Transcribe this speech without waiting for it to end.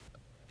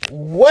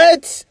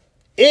What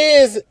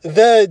is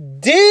the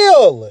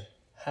deal?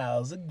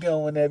 How's it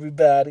going,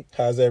 everybody?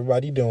 How's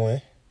everybody doing?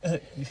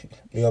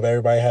 We hope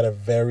everybody had a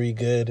very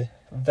good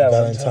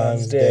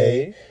Valentine's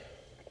Day.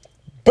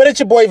 But it's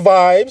your boy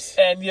Vibes.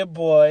 And your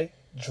boy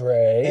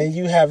Dre. And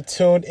you have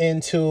tuned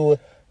into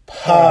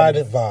Pod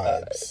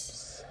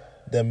Vibes,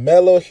 the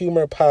mellow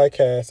humor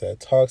podcast that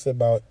talks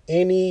about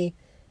any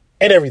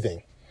and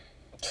everything.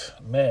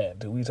 Man,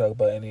 do we talk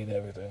about any and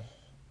everything?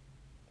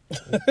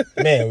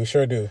 Man, we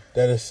sure do.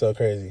 That is so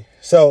crazy.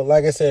 So,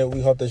 like I said,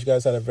 we hope that you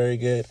guys had a very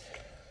good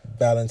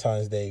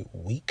Valentine's Day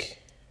week.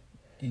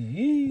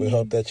 We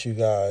hope that you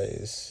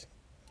guys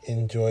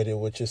enjoyed it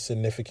with your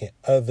significant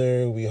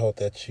other. We hope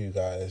that you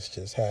guys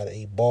just had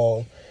a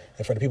ball.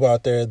 And for the people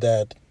out there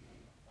that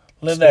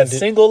live that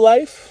single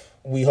life,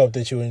 we hope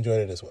that you enjoyed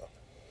it as well.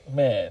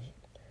 Man.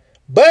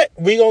 But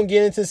we're going to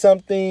get into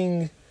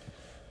something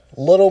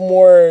a little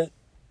more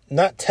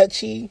not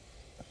touchy.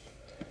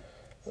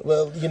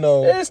 Well, you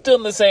know, it's still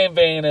in the same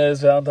vein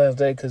as Valentine's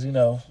Day because, you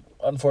know,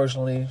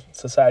 unfortunately,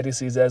 society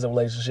sees it as a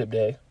relationship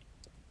day.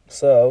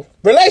 So,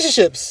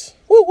 relationships.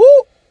 Woo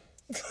woo.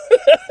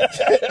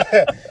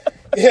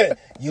 Yeah,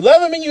 you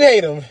love them and you hate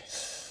them.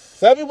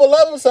 Some people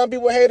love them, some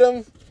people hate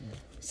them.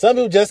 Some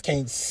people just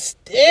can't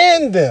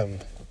stand them.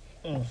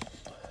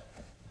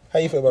 How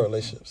you feel about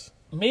relationships?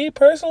 Me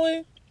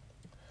personally,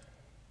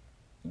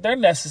 they're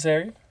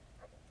necessary.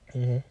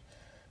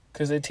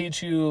 Because they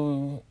teach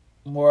you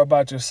more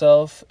about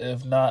yourself,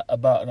 if not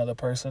about another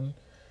person,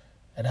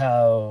 and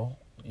how,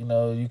 you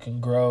know, you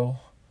can grow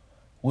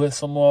with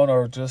someone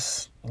or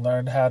just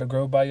learn how to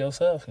grow by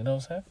yourself. You know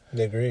what I'm saying?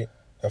 Yeah, great.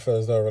 I feel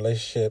as though a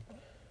relationship,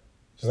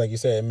 just like you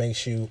said, it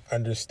makes you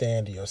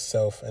understand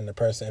yourself and the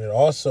person. And it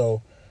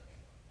also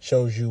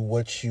shows you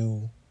what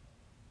you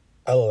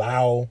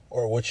allow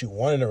or what you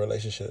want in a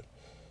relationship.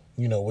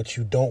 You know, what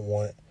you don't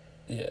want.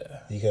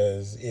 Yeah.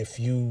 Because if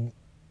you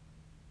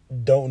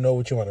don't know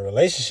what you want in a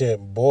relationship,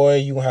 boy,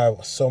 you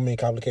have so many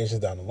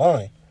complications down the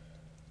line.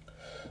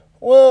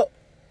 Well,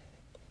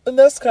 and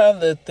that's kind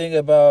of the thing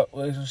about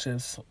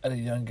relationships at a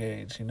young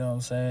age, you know what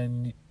I'm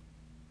saying?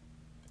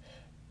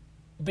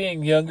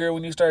 Being younger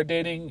when you start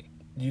dating,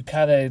 you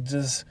kind of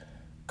just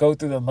go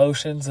through the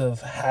motions of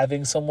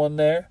having someone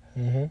there.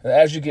 And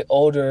as you get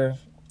older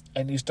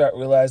and you start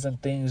realizing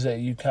things that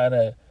you kind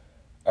of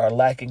are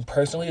lacking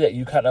personally, that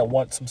you kind of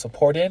want some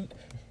support in,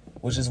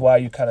 which is why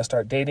you kind of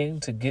start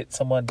dating, to get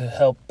someone to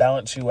help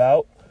balance you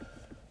out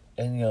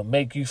and, you know,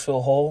 make you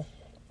feel whole.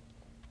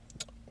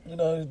 You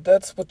know,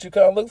 that's what you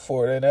kind of look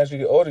for. And as you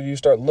get older, you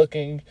start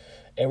looking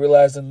and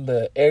realizing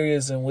the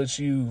areas in which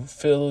you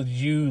feel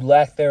you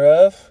lack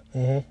thereof.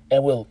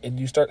 And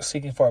you start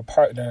seeking for a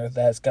partner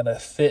that's going to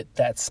fit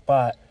that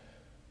spot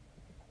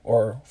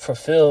or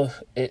fulfill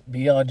it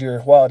beyond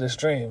your wildest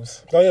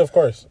dreams. Oh, yeah, of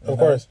course. Of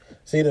course.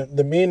 See,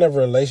 the meaning of a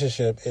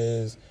relationship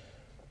is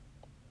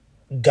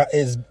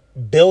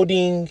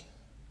building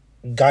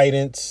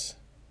guidance,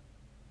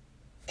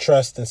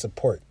 trust, and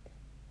support.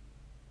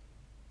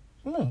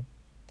 And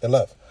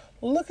love.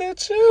 Look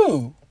at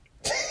you.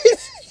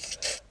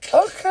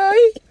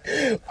 Okay.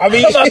 I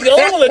mean, I'm not the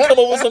only one to come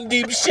up with some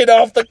deep shit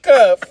off the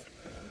cuff.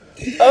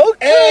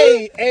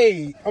 Okay.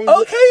 Hey.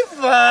 Okay,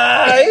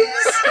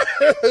 Vibes.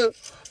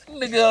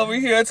 Nigga over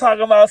here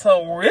talking about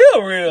some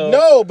real.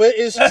 No, but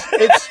it's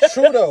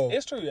true though.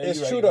 It's true. Yeah,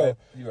 it's right, true though.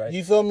 You're right.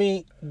 You feel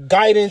me?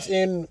 Guidance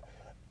in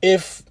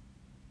if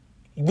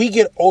we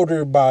get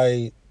older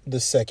by the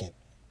second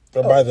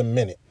or by the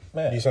minute.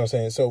 Man. You see what I'm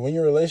saying? So when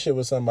you're in a relationship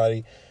with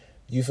somebody,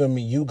 you feel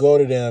me? You go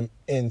to them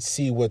and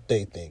see what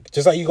they think.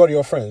 Just like you go to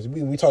your friends.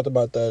 We talked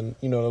about that,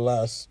 you know, the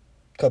last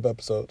couple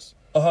episodes.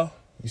 You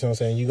see what I'm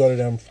saying? You go to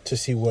them to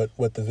see what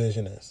the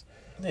vision is.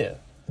 Yeah.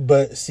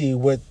 But see,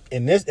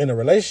 in a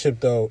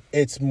relationship though,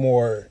 it's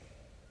more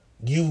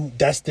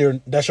that's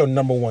your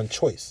number one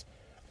choice.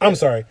 I'm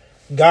sorry,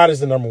 God is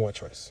the number one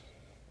choice.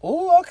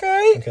 Ooh,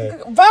 okay.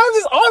 Vibes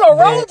is on a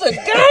roll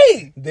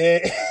today.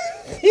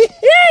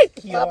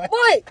 My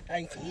boy,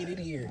 I hate it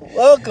here.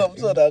 Welcome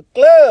to the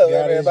club,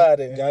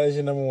 everybody. God is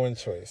your number one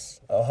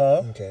choice.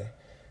 Okay.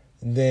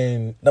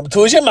 Then number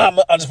 2 is your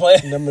mama. I'm just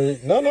playing.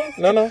 No.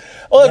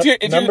 Well,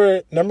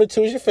 number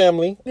 2 is your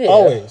family. Yeah.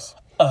 Always.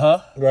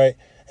 Right.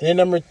 And then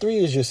number 3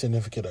 is your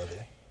significant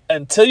other.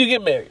 Until you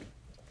get married.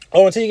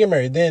 Oh, until you get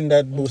married. Then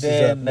that boosts up.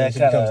 Then it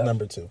becomes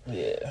number 2.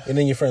 Yeah. And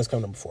then your friends come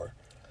number 4.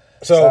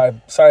 So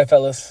sorry,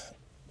 fellas.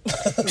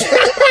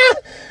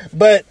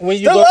 But when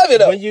you love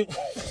it,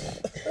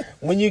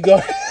 when you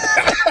go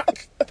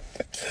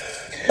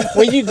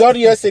to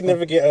your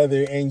significant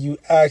other and you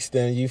ask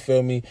them, you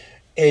feel me?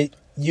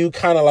 You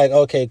kind of like,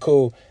 okay,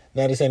 cool.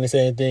 Now this ain't the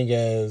same thing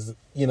as,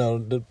 you know,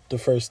 the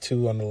first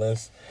 2 on the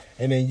list,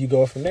 and then you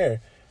go from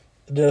there.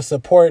 The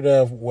support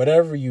of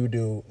whatever you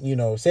do, you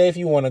know, say if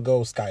you want to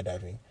go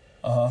skydiving,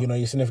 you know,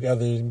 your significant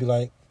other be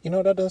like, you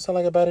know, that doesn't sound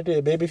like a bad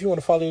idea, baby. If you want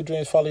to follow your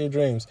dreams, follow your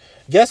dreams.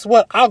 Guess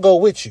what? I'll go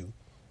with you.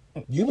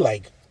 You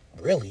like,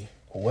 really?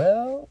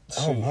 Well,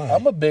 oh my.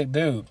 I'm a big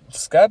dude.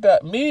 Scott,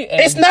 me and...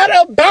 It's not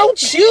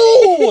about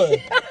you!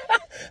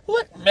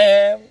 Look,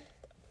 man.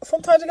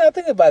 sometimes you gotta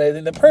think about it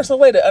in a personal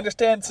way to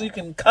understand, so you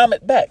can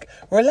comment back.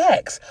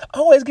 Relax.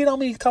 Always get on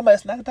me talking about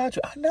it's not about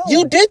you. I know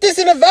You did this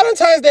in a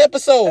Valentine's Day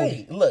episode.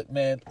 Hey, look,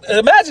 man.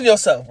 Imagine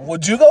yourself.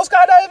 Would you go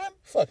skydiving?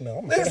 Fuck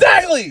no.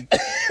 Exactly.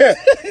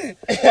 I'm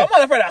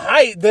not afraid of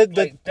height.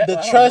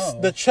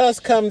 The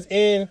trust comes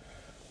in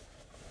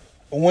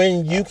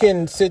when you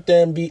can sit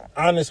there and be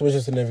honest with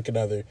your significant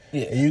other.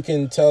 Yeah. And you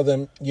can tell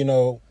them,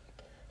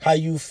 how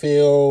you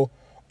feel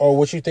or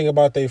what you think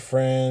about their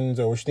friends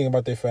or what you think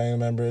about their family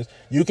members.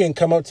 You can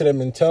come up to them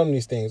and tell them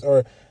these things.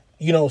 Or,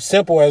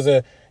 simple as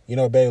a,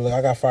 babe, look,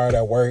 I got fired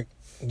at work,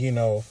 and he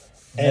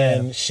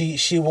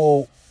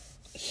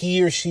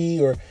or she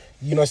or,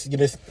 your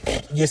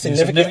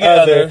significant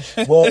other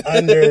will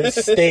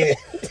understand.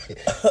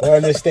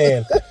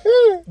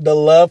 The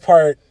love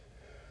part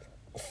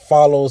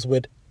follows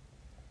with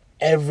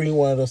every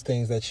one of those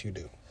things that you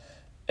do.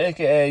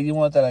 AKA, you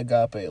want that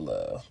agape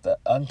love, that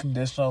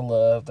unconditional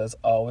love that's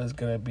always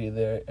going to be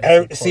there.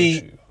 And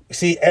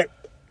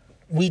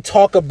we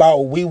talk about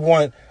we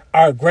want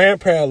our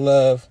grandparent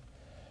love,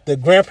 the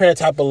grandparent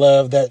type of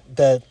love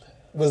that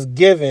was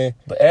given.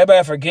 But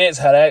everybody forgets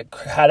how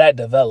that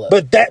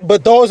developed.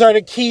 But those are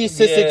the keys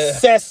to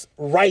success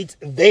right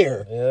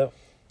there. Yep.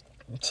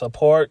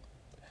 Support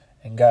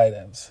and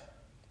guidance.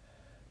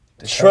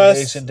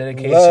 Trust,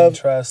 dedication, love,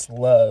 trust,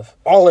 love.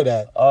 All of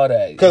that.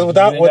 Because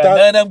without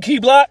none of them key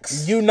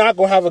blocks, you're not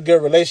gonna have a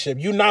good relationship.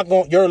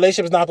 Your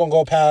relationship is not gonna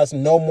go past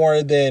no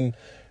more than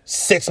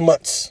 6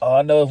 months. All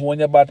I know is when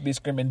you're about to be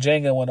screaming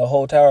Jenga when the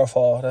whole tower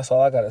fall. That's all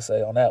I gotta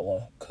say on that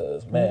one.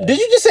 Cause man, did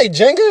you just say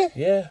Jenga?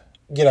 Yeah.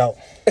 Get out.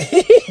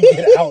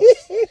 Get out.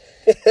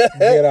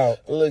 Get out.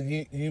 Look,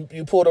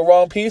 you pull the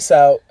wrong piece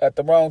out at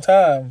the wrong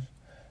time,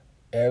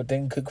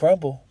 everything could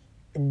crumble.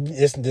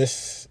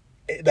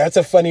 That's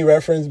a funny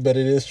reference, but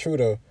it is true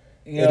though.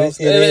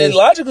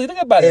 Logically,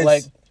 think about it.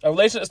 Like a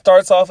relationship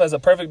starts off as a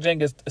perfect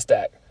Jenga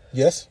stack.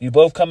 Yes. You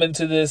both come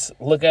into this,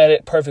 look at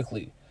it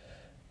perfectly,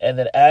 and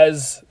then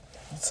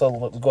so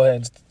let's go ahead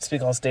and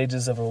speak on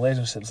stages of a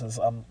relationship since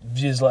I'm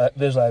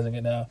visualizing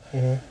it now.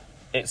 Mm-hmm.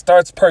 It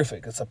starts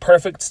perfect. It's a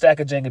perfect stack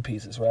of Jenga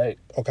pieces, right?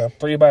 Okay.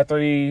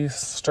 3x3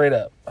 straight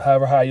up,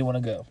 however high you want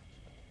to go.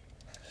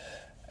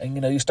 And,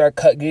 you start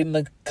getting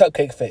the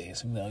cupcake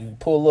phase. You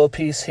pull a little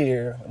piece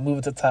here and move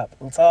it to the top.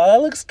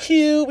 That looks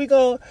cute. We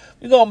gonna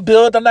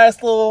build a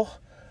nice little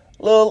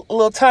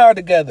tower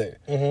together.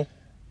 Mm-hmm.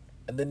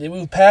 And then you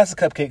move past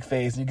the cupcake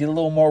phase and you get a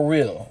little more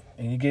real.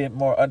 And you get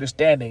more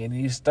understanding. And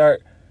you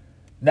start,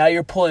 now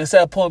you're pulling,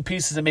 instead of pulling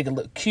pieces to make it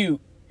look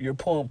cute, you're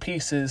pulling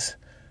pieces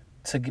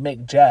to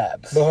make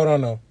jabs. But hold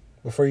on, though.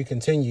 Before you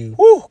continue.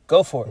 Woo!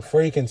 Go for it.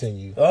 Before you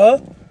continue. Uh-huh.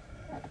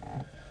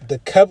 The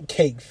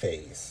cupcake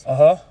phase.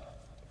 Uh-huh.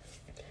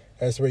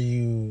 That's where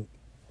you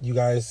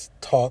guys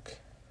talk.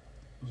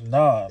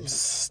 Nah,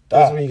 stop.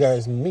 That's where you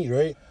guys meet,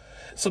 right?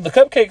 So the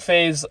cupcake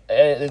phase,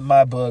 in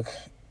my book,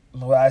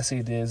 the way I see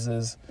it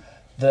is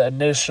the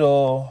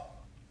initial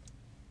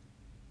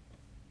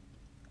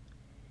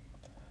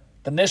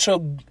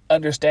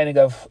understanding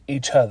of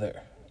each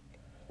other.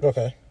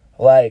 Okay.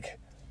 Like,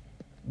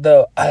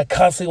 I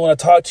constantly want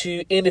to talk to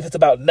you, even if it's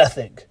about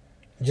nothing.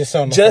 Just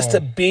to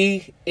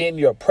be in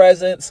your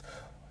presence,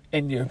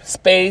 in your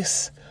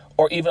space,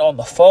 or even on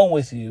the phone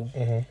with you,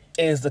 mm-hmm.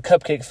 is the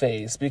cupcake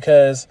phase,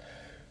 because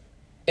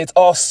it's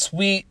all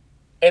sweet,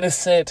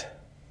 innocent.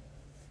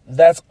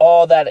 That's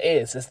all that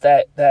is. It's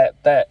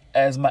that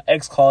as my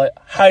ex call it,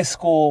 high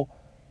school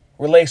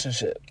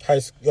relationship.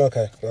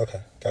 Okay,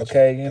 gotcha.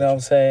 Okay, you know what I'm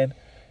saying?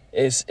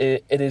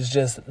 It is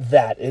just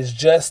that. It's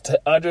just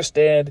to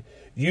understand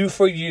you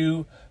for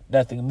you,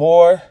 nothing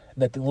more,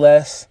 nothing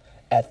less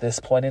at this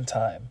point in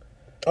time.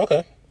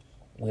 Okay.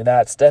 We're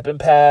not stepping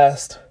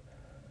past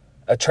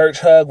a church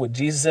hug with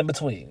Jesus in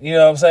between. You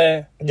know what I'm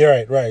saying?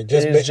 You're right.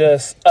 It's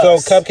just so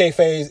us. Cupcake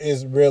phase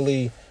is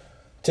really,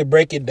 to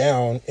break it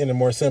down in a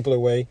more simpler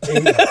way. Go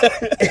ahead.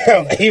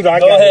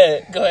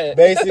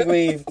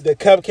 Basically, the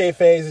cupcake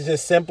phase is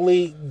just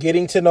simply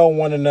getting to know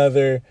one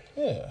another.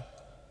 Yeah.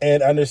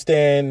 And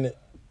understand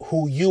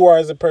who you are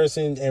as a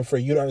person, and for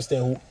you to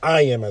understand who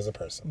I am as a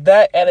person.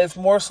 That, and it's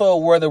more so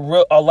where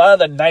a lot of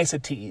the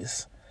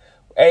niceties,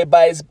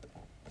 everybody's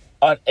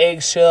on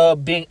eggshell,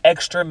 being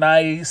extra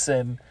nice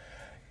and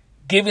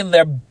giving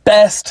their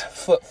best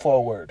foot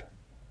forward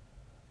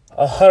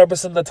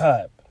 100% of the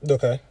time.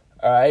 Okay.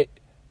 All right.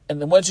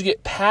 And then once you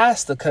get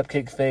past the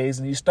cupcake phase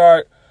and you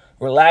start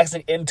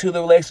relaxing into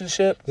the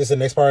relationship. This is the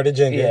next part of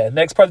the Jenga. Yeah,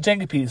 next part of the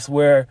Jenga piece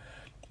where,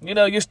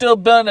 you're still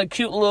building a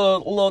cute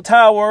little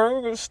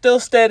tower, still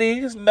steady.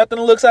 Nothing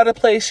looks out of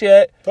place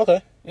yet.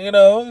 Okay.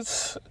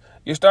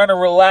 You're starting to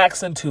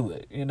relax into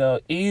it.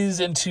 Ease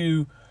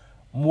into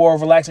more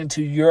relaxing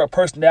to your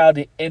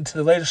personality into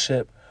the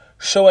relationship,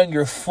 showing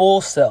your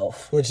full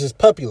self, which is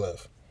puppy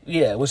love.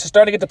 Yeah, which is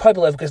starting to get to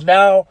puppy love, because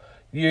now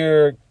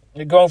you're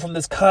going from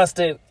this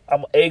constant,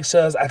 I'm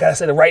eggshells, I gotta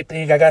say the right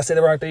thing,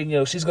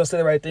 she's gonna say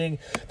the right thing,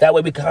 that way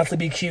we can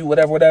constantly be cute,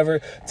 whatever,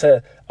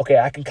 to, okay,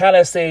 I can kind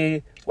of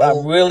say what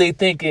I'm really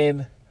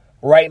thinking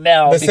right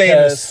now, but saying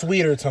a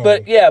sweeter tone.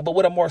 But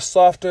with a more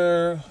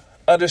softer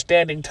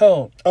understanding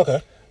tone.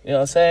 Okay. You know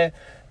what I'm saying?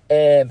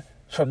 And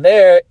from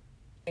there,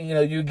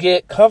 you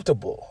get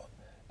comfortable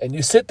and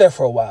you sit there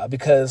for a while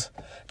because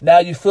now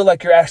you feel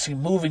like you're actually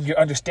moving, you're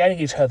understanding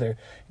each other.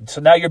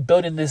 So now you're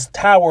building this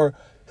tower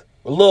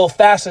a little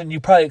faster than you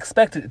probably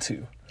expected it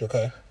to.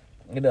 Okay.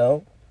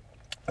 And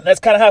that's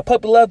kind of how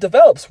puppy love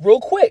develops real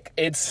quick.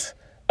 It's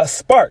a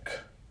spark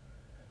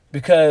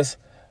because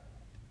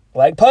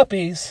like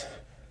puppies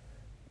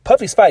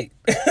fight.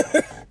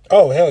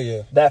 Oh, hell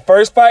yeah. That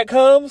first fight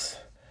comes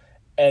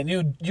and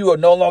you are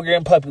no longer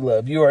in puppy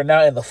love. You are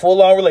now in the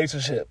full-on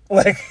relationship.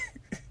 Like,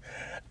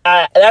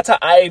 that's how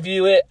I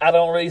view it. I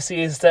don't really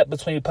see a step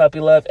between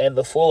puppy love and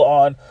the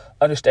full-on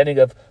understanding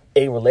of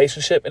a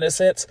relationship in a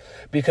sense,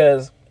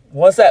 because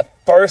once that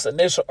first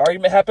initial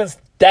argument happens,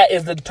 that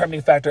is the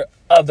determining factor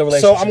of the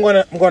relationship. So I'm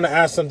gonna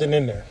add something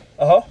in there.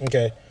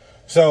 Okay.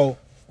 So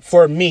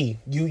for me,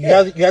 you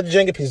had the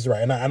Jenga pieces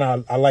right, and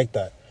I like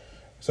that.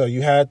 So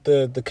you had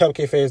the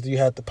cupcake phase, you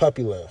had the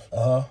puppy love.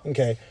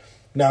 Okay.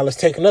 Now let's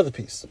take another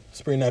piece.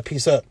 Let's bring that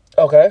piece up.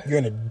 Okay. You're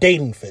in a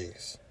dating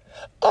phase.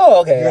 Oh,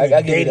 okay. You're in a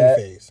I get dating that.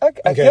 phase.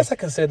 I guess I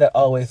can say that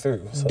all the way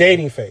through. So.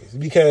 Dating phase,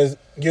 because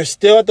you're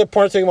still at the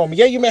point taking moment.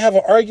 Yeah, you may have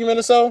an argument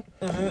or so.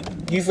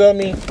 Mm-hmm. You feel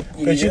me?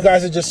 Because you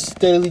guys are just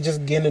steadily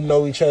just getting to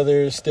know each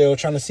other, still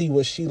trying to see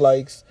what she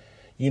likes.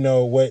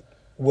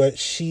 What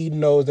she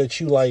knows that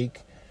you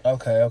like.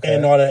 Okay.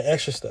 And all that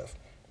extra stuff.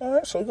 All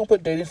right, so we're going to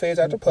put dating phase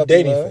after puppy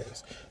dating love.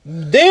 Phase.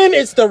 Then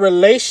it's the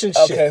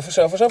relationship. Okay, for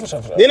sure.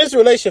 Then it's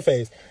relationship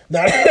phase.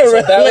 Now,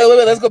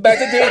 wait, let's go back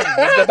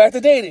to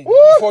dating.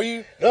 Before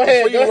you Go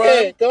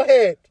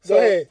ahead.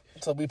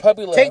 So we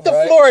puppy love. Take the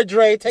right? floor,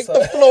 Dre. Take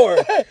the floor.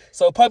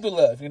 So puppy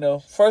love,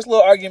 first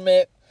little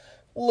argument,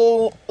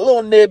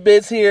 little nib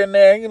bits here and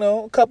there,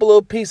 a couple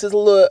little pieces, a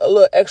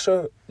little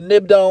extra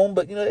nibbed on,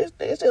 but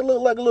it still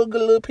look like good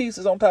little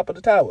pieces on top of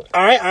the tower.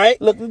 All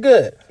right. Looking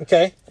good.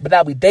 Okay. But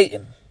now we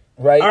dating,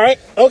 right? All right.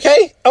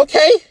 Okay.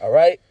 All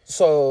right.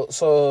 So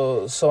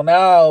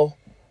now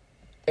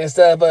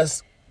instead of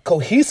us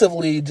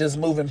cohesively just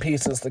moving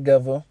pieces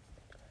together,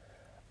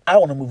 I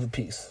want to move a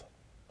piece,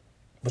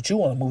 but you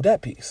want to move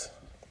that piece.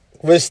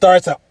 Which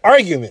starts an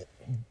argument.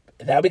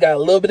 Now we got a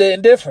little bit of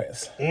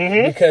indifference.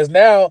 Mm-hmm. Because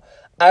now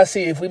I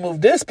see if we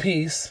move this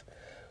piece,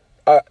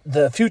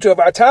 the future of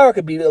our tower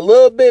could be a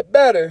little bit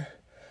better.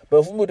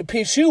 But if we move the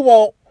piece you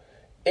want,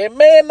 it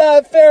may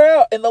not fare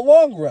out in the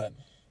long run.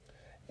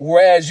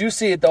 Whereas you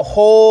see it the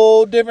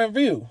whole different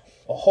view,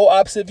 a whole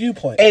opposite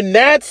viewpoint. And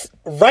that's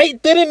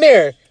right then and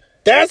there.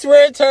 That's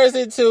where it turns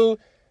into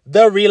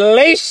the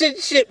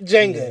relationship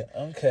Jenga.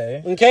 Yeah,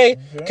 okay?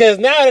 Because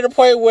now at the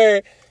point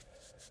where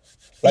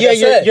like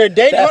you're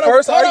dating. Hold on.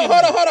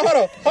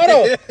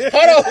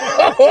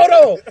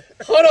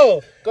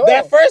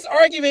 That first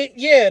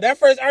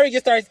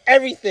argument starts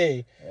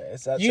everything.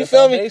 Yeah, you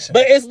feel me?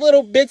 But it's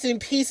little bits and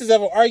pieces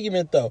of an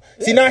argument, though.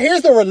 Yeah. See, now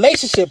here's the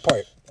relationship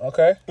part.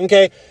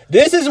 Okay.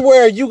 This is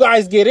where you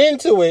guys get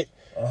into it,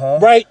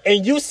 right?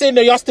 And you sitting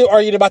there, y'all still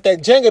arguing about that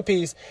Jenga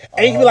piece,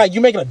 and you be like,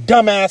 you making a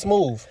dumbass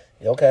move.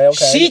 Okay.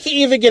 She can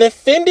either get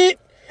offended,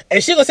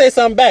 and she gonna say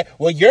something back.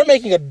 Well, you're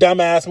making a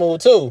dumbass move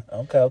too.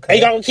 Okay. And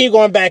y'all gonna keep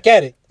going back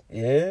at it.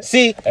 Yeah.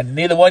 See, and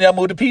neither one of y'all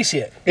moved the piece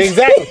yet.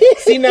 Exactly.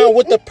 See, now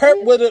what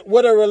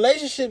a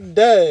relationship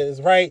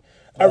does, right?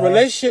 A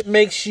relationship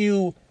makes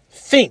you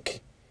think.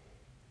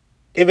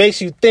 It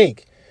makes you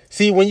think.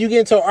 See, when you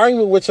get into an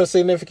argument with your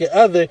significant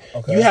other,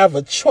 you have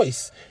a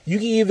choice. You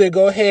can either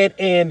go ahead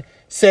and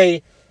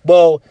say,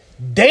 "Well,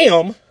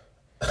 damn."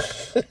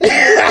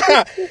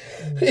 Damn,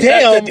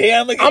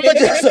 I'm gonna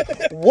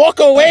just walk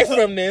away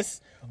from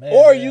this,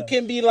 you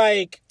can be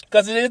like,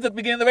 because it is the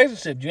beginning of the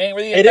relationship. You ain't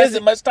really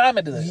invested much time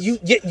into this.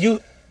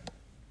 You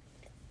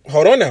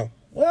hold on now.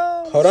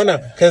 Hold on now,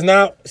 because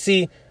now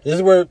see, this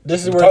is where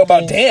talk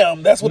about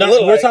damn. That's what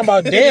we're talking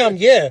about. Damn,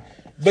 yeah.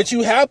 But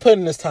you have put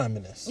in this time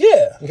in this.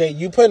 Yeah. Okay,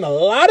 you put in a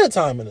lot of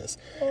time in this.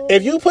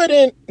 If you put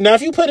in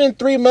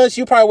 3 months,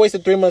 you probably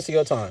wasted 3 months of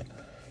your time.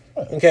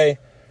 Okay.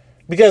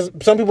 Because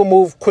some people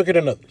move quicker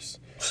than others.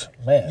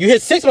 Man. You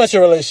hit 6 months of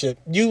your relationship.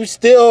 You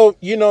still,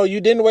 you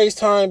didn't waste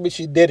time, but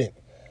you didn't.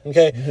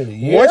 Okay? You hit a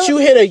year? Once you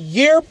hit a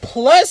year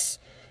plus,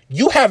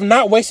 you have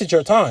not wasted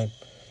your time.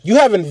 You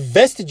have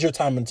invested your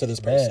time into this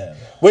person. Man.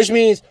 Which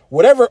means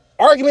whatever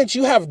arguments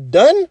you have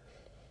done,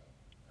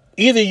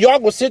 either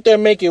y'all will sit there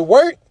and make it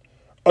work,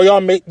 or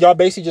y'all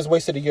basically just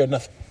wasted a year of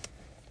nothing.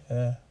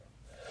 Yeah.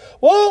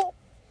 Well,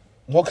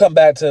 we'll come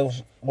back to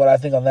what I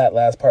think on that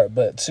last part,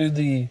 but to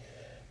the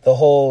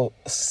whole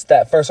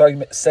that first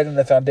argument setting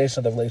the foundation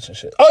of the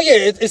relationship. Oh yeah,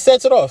 it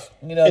sets it off.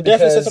 It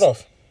definitely sets it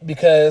off.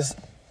 Because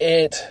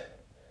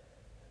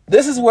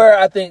this is where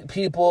I think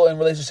people in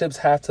relationships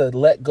have to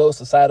let go of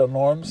societal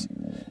norms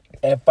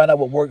and find out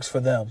what works for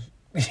them.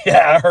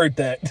 Yeah, I heard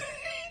that.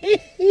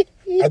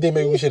 I think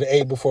maybe we should have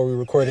ate before we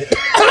recorded.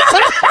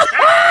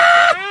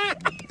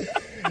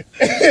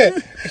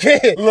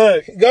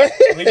 Look, go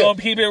ahead. We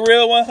gonna keep it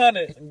real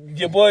 100.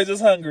 Your boys is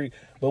hungry.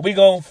 But we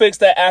gonna fix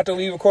that after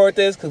we record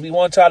this, because we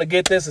want y'all to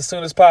get this as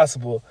soon as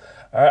possible.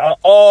 All right, on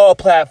all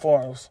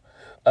platforms,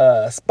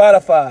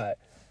 Spotify,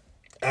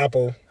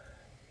 Apple,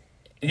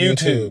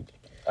 YouTube.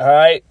 All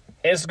right.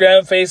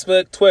 Instagram,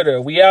 Facebook,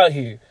 Twitter. We out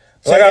here.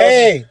 So,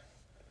 hey,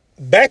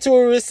 back to what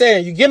we were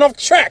saying. You getting off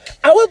track.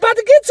 I was about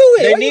to get to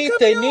it.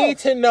 They need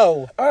to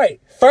know. All right.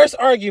 First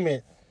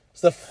argument.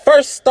 It's the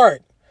first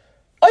start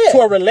to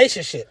a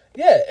relationship.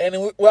 Yeah.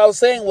 And what I was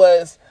saying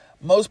was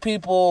most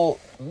people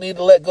need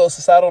to let go of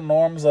societal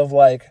norms of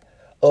like,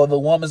 oh, the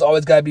woman's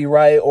always got to be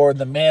right or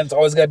the man's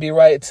always got to be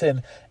right.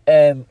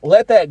 And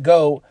let that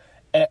go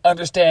and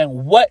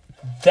understand what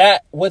their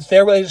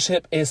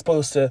relationship is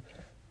supposed to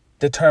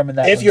determine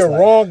that. If you're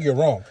wrong, you're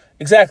wrong.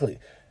 Exactly.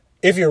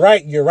 If you're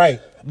right, you're right.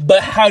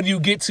 But how do you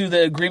get to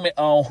the agreement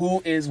on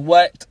who is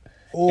what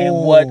in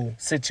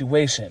what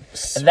situation?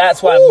 And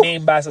that's what I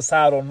mean by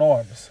societal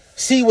norms.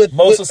 See,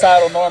 most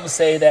societal norms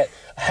say that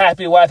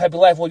happy wife, happy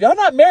life. Well, y'all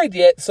not married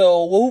yet,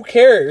 so who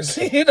cares?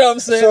 You know what I'm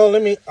saying? So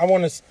I'm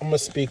gonna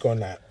speak on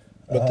that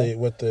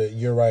with the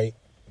you're right,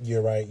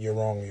 you're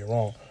wrong, you're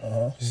wrong.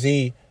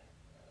 See,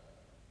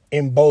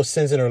 in both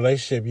sense in a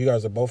relationship, you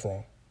guys are both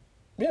wrong.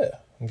 Yeah.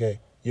 Okay.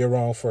 You're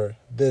wrong for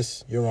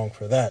this, you're wrong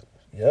for that.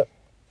 Yep.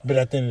 But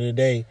at the end of the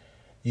day,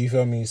 you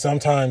feel me?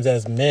 Sometimes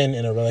as men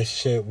in a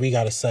relationship, we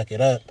got to suck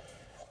it up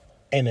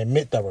and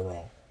admit that we're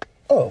wrong.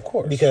 Oh, of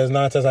course. Because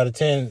 9 times out of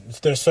 10,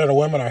 there's certain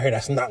women out here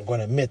that's not going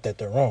to admit that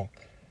they're wrong.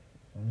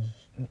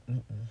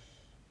 Am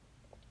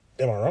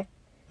I wrong?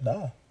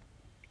 No.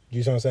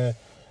 You see what I'm saying?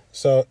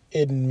 So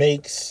even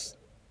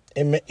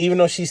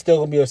though she's still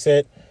going to be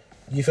upset,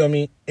 you feel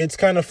me? It's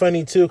kind of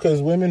funny too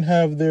because women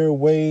have their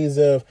ways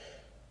of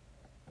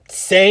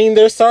saying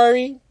they're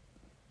sorry,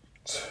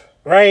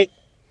 right?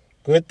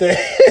 With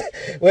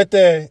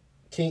the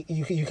can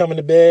you come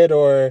into bed,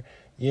 or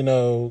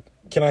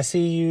can I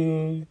see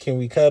you? Can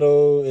we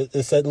cuddle?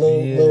 It's that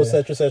little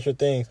etc.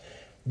 things.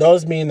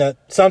 Those mean that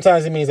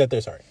sometimes it means that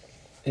they're sorry.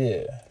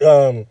 Yeah.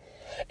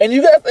 And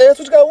that's what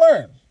you gotta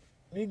learn.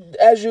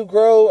 As you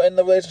grow in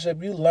the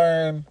relationship, you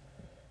learn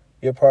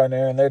your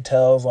partner and their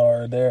tells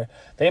are they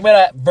may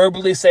not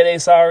verbally say they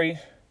sorry,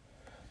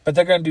 but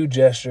they're gonna do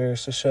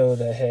gestures to show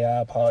that, hey,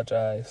 I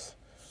apologize.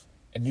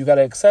 And you got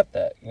to accept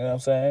that. You know what I'm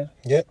saying?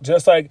 Yep.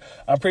 Just like,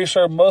 I'm pretty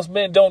sure most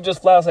men don't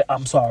just flat out say,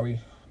 I'm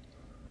sorry.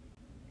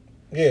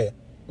 Yeah.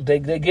 They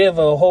give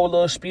a whole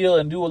little spiel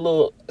and do a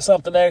little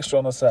something extra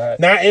on the side.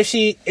 Now, if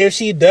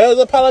she does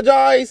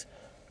apologize,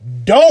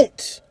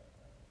 don't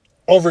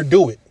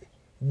overdo it.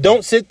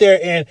 Don't sit there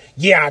and,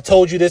 I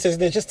told you this,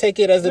 and just take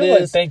it as it is.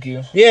 Like, thank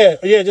you. Yeah,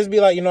 just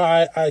be like,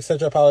 I accept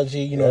your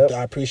apology.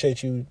 I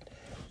appreciate you,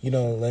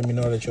 let me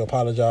know that you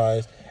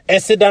apologize.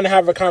 And sit down and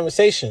have a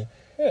conversation.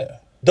 Yeah.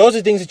 Those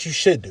are things that you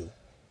should do.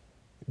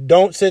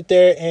 Don't sit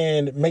there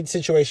and make the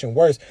situation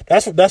worse.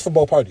 That's for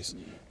both parties.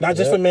 Not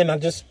just for men, not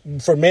just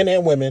for men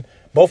and women,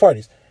 both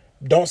parties.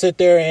 Don't sit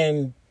there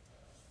and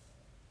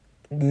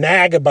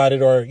nag about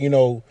it or,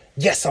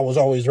 yes, I was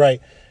always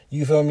right.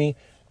 You feel me?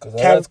 Because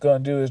all that's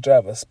going to do is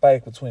drive a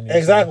spike between you.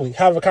 Exactly.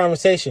 Have a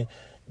conversation.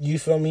 You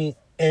feel me?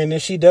 And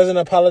if she doesn't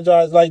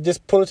apologize, like,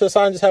 just pull it to the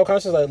side and just have a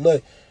conversation. Like,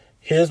 look,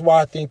 here's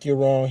why I think you're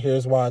wrong.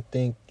 Here's why I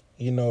think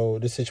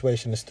this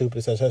situation is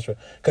stupid, etc.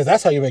 Because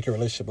that's how you make your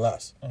relationship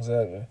last.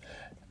 Exactly.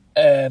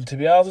 And to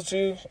be honest with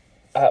you,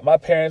 my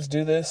parents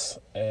do this,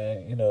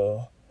 and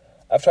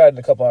I've tried in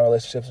a couple of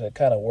relationships, and it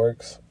kind of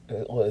works.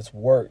 It's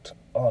worked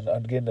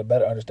on getting a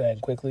better understanding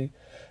quickly.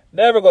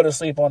 Never go to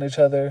sleep on each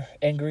other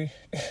angry.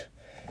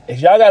 If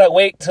y'all gotta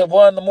wait till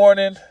 1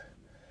 a.m.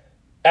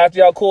 after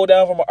y'all cool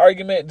down from an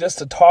argument just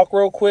to talk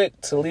real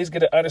quick to at least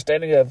get an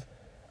understanding of,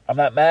 I'm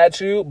not mad at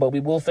you, but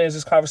we will finish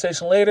this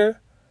conversation later.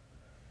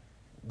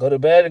 Go to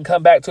bed and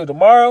come back to it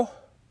tomorrow.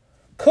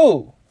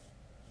 Cool.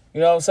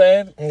 You know what I'm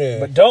saying? Yeah.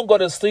 But don't go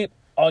to sleep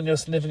on your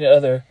significant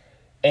other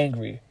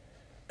angry.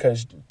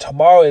 Because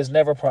tomorrow is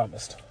never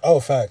promised. Oh,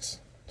 facts.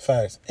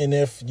 And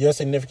if your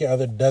significant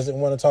other doesn't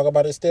want to talk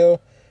about it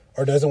still,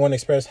 or doesn't want to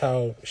express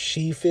how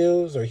she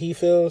feels or he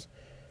feels,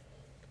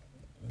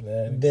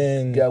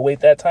 then you gotta wait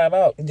that time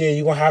out. Yeah,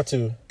 you're gonna have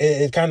to.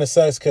 It kind of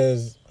sucks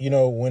because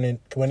when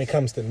it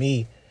comes to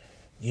me,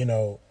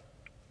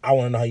 I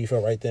want to know how you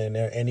feel right then and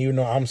there. And even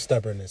though I'm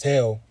stubborn as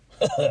hell,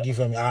 you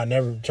feel me? I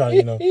never try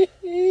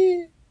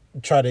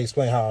to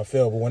explain how I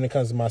feel. But when it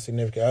comes to my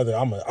significant other,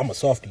 I'm a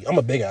softie. I'm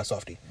a big ass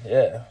softie.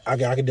 Yeah, I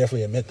can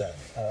definitely admit that.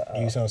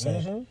 You see what I'm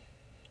saying? Mm-hmm.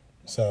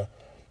 So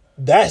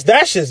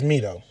that's just me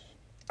though.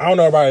 I don't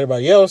know about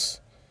everybody else.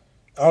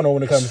 I don't know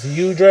when it comes to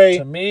you, Dre.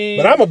 To me,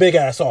 but I'm a big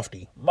ass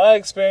softie. My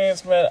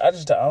experience, man, I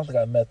don't think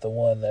I met the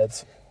one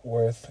that's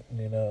worth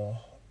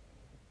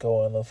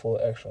going the full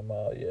extra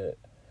mile yet.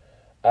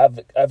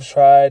 I've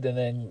tried and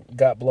then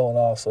got blown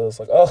off, so it's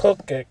like, oh,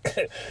 okay.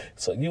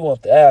 So you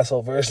want the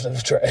asshole version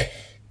of Trey.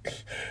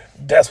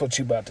 That's what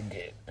you about to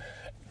get.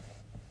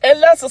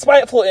 And that's the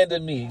spiteful end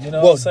of me, you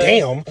know what I'm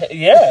saying? Damn.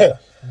 Yeah.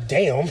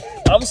 Damn.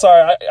 I'm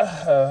sorry.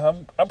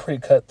 I'm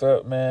pretty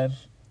cutthroat, man.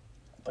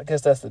 I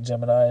guess that's the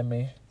Gemini in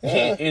me.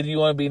 Either you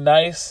want to be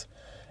nice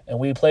and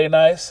we play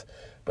nice,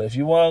 but if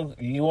you want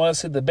to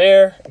see the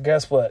bear,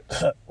 guess what?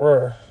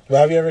 Well,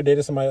 have you ever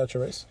dated somebody out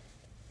your race?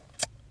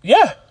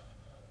 Yeah.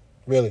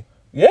 Really?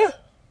 Yeah.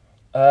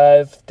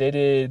 I've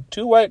dated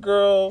 2 white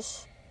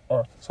girls,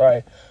 or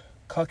sorry,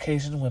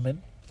 Caucasian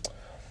women,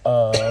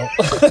 and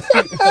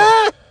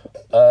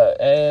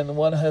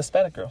 1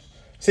 Hispanic girl.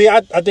 See,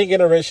 I think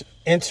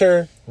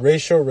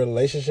interracial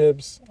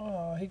relationships.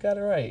 Oh, he got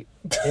it right.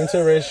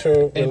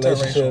 Interracial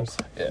relationships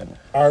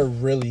are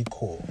really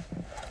cool.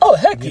 Oh,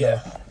 heck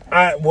yeah.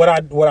 What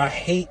I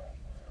hate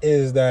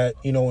is that,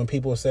 when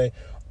people say,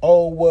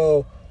 "Oh,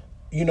 well,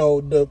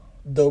 the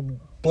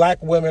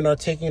black women are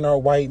taking our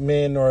white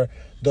men," or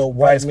the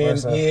white men,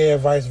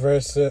 vice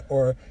versa,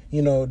 or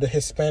the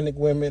Hispanic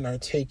women are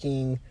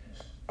taking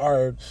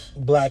our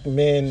black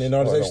men and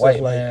all this stuff,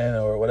 like man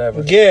or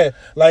whatever. Yeah,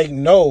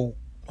 no.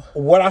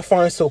 What I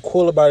find so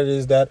cool about it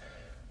is that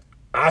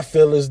I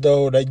feel as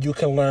though that you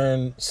can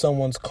learn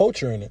someone's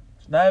culture in it.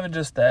 Not even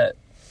just that.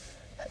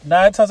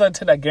 9 times out of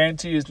 10, I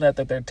guarantee you, it's not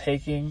that they're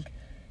taking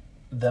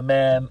the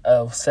man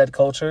of said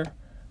culture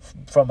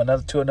from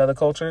another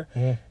culture.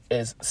 Mm.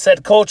 Is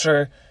said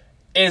culture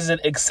isn't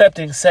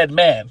accepting said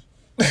man.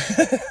 Oh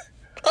yeah,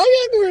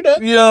 I agree with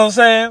that. You know what I'm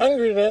saying? I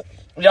agree with that.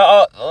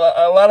 Yeah,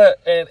 a lot of,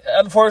 and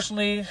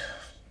unfortunately,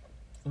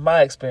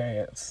 my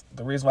experience,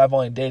 the reason why I've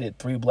only dated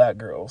 3 black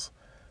girls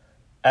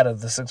out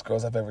of the 6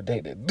 girls I've ever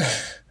dated.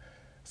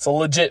 So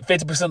legit,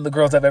 50% of the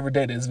girls I've ever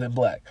dated has been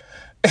black.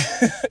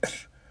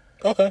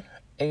 Okay.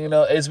 And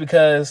it's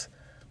because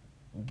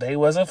they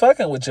wasn't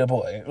fucking with your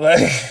boy.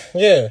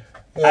 Yeah.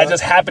 I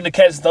just happened to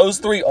catch those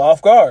 3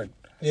 off guard.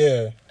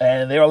 Yeah.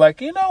 And they were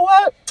like, you know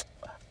what?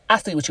 I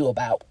see what you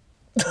about.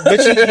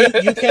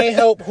 But you can't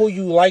help who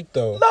you like,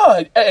 though.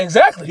 No,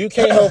 exactly. You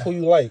can't help who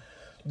you like.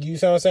 You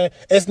see what I'm saying?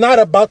 It's not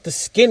about the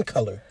skin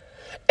color.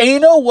 And you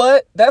know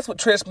what? That's what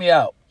trips me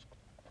out.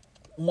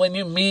 When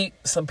you meet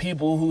some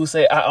people who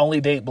say, I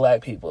only date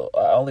black people,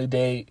 I only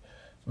date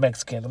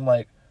Mexicans, I'm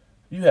like,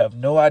 you have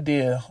no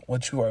idea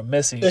what you are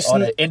missing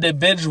on an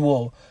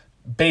individual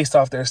based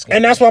off their skin.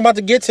 And that's why I'm about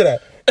to get to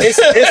that.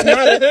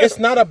 It's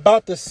not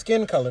about the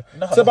skin color.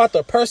 No. It's about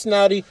the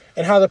personality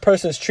and how the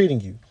person is treating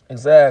you.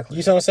 Exactly.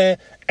 You see what I'm saying?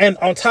 And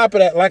on top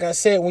of that, like I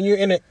said, when you're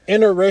in an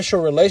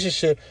interracial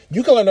relationship,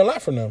 you can learn a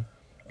lot from them.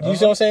 You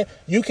see what I'm saying?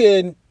 You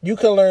can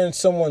learn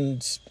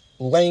someone's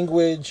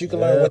language. You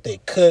can learn what they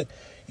cook.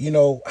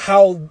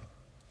 How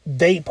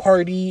they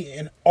party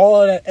and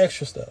all of that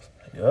extra stuff.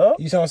 Yep.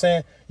 You see what I'm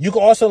saying? You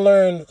can also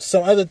learn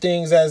some other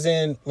things, as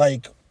in,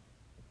 like,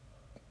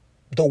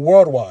 the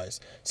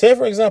world-wise. Say,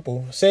 for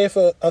example, if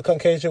a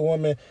Caucasian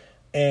woman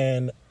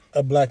and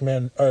a black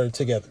man are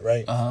together,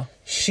 right? Uh-huh.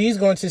 She's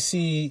going to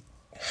see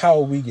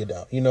how we get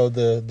down.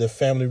 The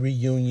family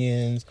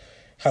reunions,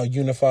 how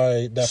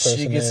unified that person is.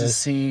 She gets to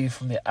see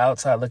from the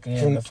outside looking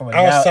in, from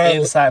an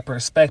inside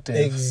perspective.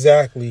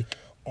 Exactly.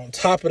 On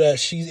top of that,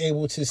 she's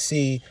able to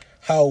see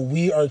how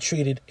we are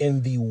treated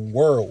in the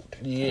world.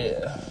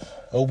 Yeah.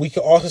 We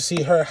can also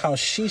see how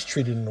she's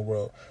treated in the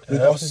world. We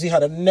can also see how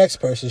the next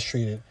person's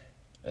treated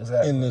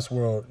in this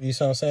world. You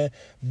see what I'm saying?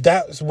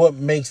 That's what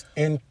makes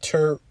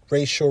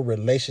interracial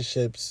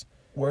relationships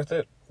worth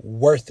it.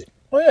 Well,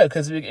 yeah,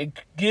 because it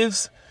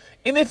gives,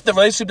 even if the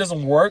relationship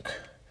doesn't work,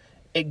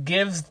 it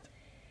gives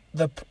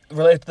the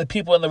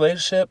people in the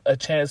relationship a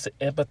chance to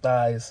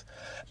empathize,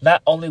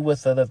 not only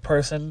with the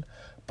person,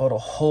 but a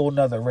whole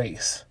nother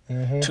race.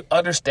 Mm-hmm. To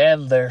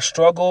understand their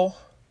struggle,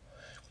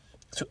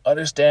 to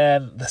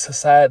understand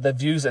the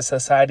views that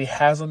society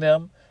has on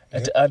them,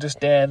 and to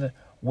understand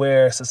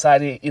where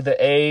society either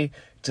A,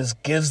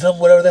 just gives them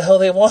whatever the hell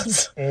they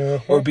want,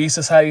 or B,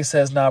 society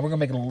says, nah, we're going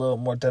to make it a little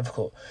more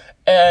difficult.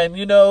 And,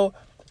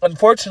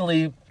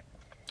 unfortunately,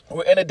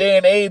 we're in a day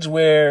and age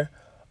where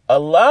a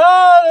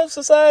lot of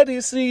society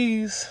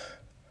sees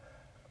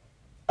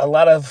a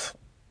lot of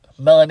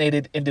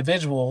melanated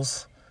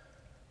individuals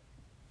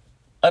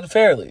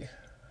unfairly.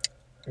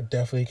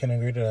 Definitely can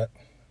agree to that.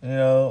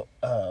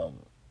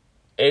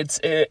 It's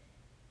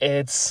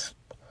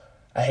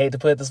I hate to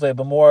put it this way,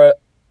 but more,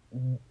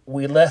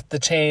 we left the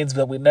chains,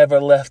 but we never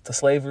left the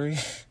slavery,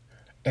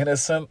 in a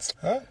sense.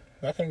 I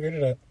can agree to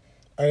that.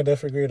 I can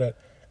definitely agree to that.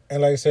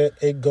 And like I said,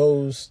 it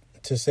goes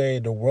to say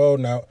the world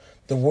now,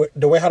 the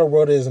way how the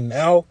world is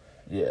now.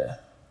 Yeah.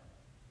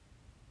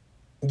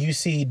 You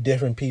see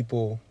different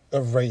people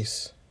of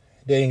race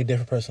dating a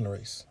different person of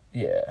race.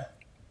 Yeah.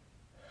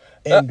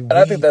 And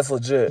I think that's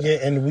legit. Yeah,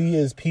 and we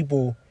as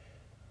people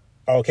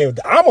are okay with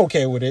it. I'm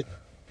okay with it.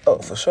 Oh,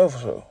 for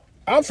sure.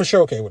 I'm for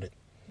sure okay with it.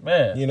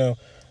 Man.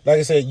 Like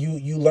I said,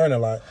 you learn a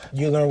lot.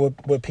 You learn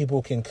what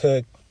people can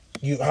cook.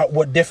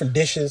 What different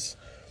dishes,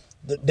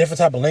 the different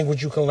type of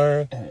language you can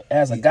learn.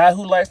 As a guy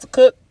who likes to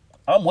cook,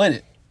 I'm with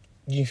it.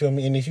 You feel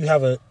me? And if you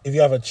have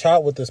a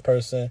child with this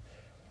person,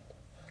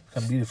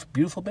 a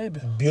beautiful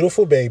baby.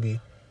 Beautiful baby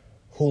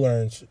who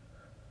learns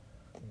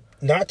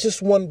not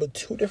just one but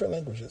 2 different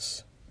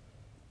languages.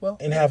 Well,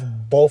 and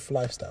have both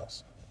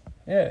lifestyles.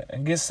 Yeah,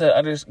 and gets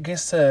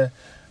to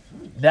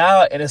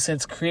now, in a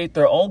sense, create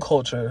their own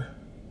culture,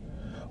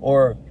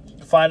 or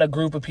find a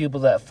group of people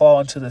that fall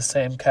into the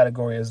same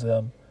category as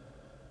them.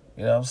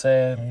 You know what I'm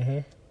saying? Mm-hmm.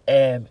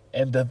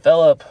 And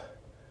develop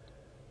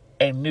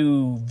a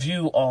new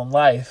view on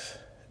life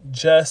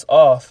just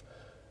off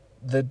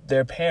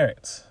their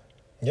parents.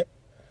 Yep.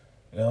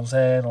 You know what I'm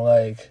saying?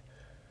 Like,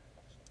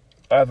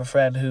 I have a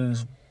friend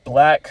who's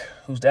black,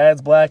 whose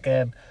dad's black,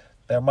 and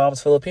their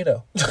mom's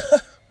Filipino.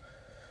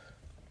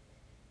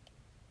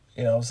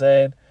 You know what I'm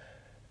saying?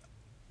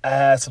 I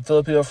had some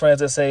Filipino friends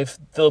that say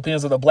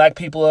Filipinos are the black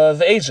people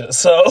of Asia.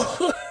 So,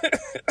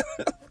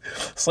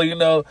 so, you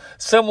know,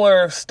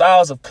 similar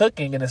styles of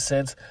cooking in a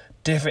sense,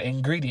 different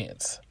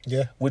ingredients.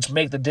 Yeah. Which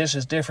make the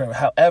dishes different.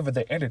 However,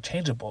 they're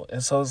interchangeable.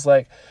 And so it's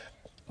like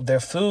their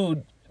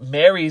food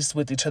marries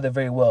with each other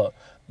very well.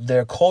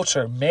 Their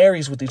culture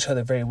marries with each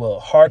other very well.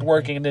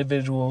 Hardworking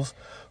individuals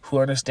who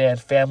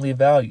understand family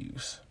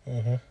values.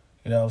 Mm-hmm.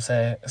 You know what I'm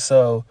saying?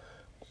 So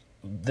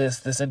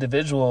this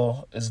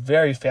individual is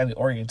very family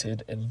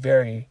oriented and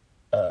very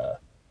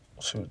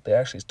they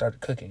actually started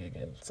cooking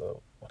again,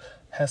 so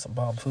had some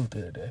bomb food the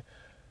other day.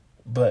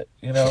 But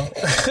you know,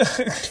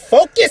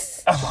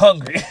 focus. I'm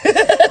hungry.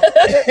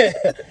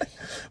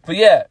 But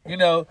yeah, you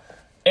know,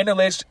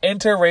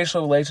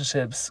 interracial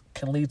relationships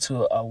can lead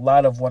to a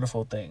lot of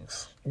wonderful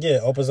things. Yeah,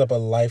 it opens up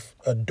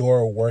a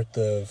door worth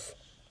of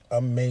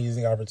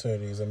amazing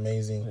opportunities,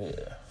 amazing,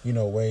 you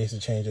know, ways to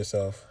change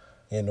yourself.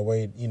 And the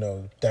way, you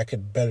know, that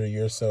could better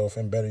yourself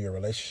and better your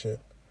relationship.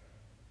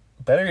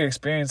 Better your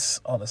experience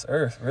on this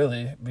earth,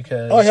 really,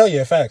 because... Oh, hell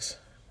yeah, facts.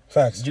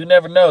 Facts. You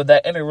never know.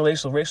 That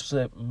interrelational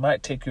relationship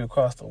might take you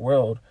across the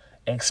world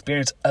and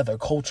experience other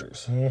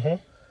cultures. Mm-hmm. You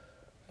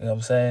know what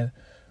I'm saying?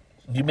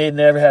 You may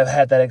never have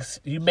had that...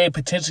 you may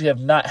potentially have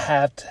not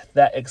had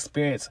that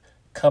experience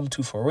come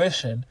to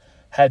fruition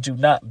had you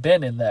not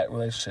been in that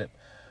relationship.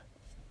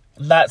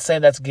 I'm not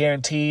saying that's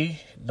guaranteed,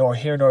 nor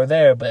here nor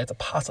there, but it's a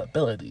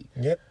possibility.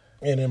 Yep.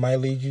 And it might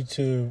lead you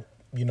to,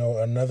 you know,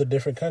 another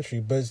different country.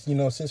 But, you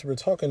know, since we're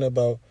talking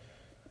about,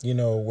 you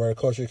know, where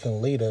culture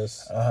can lead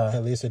us,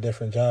 at least a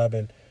different job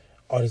and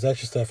all this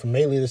extra stuff, it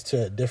may lead us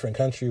to a different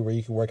country where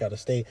you can work out of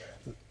state.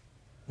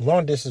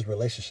 Long distance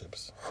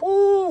relationships.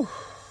 Whew.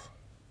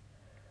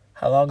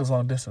 How long is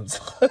long distance?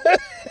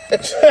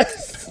 What's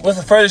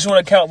the furthest you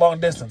want to count long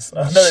distance?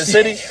 Another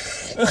city?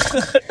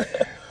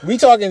 We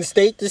talking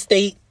state to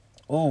state,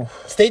 Ooh.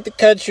 State to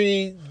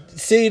country,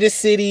 city to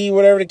city,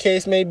 whatever the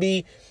case may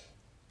be.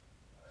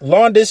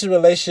 Long distance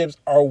relationships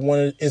are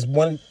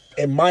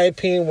in my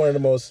opinion, one of the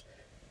most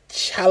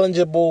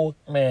challengeable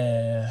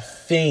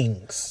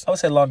things. I would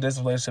say long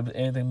distance relationships is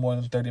anything more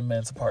than 30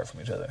 minutes apart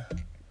from each other.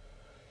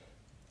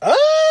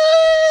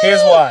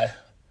 Here's why.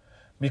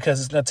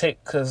 Because it's going to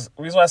take... Because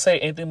the reason why I say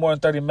anything more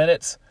than 30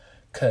 minutes,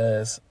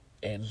 because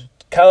in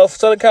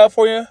Southern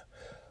California,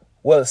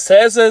 what it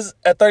says is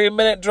a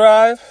 30-minute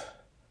drive,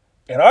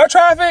 in our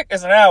traffic,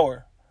 is an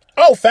hour.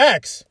 Oh,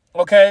 facts.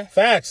 Okay?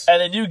 Facts.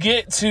 And then you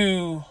get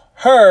to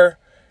her,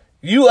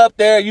 you up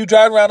there, you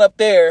driving around up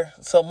there.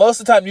 So most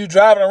of the time you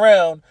driving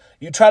around,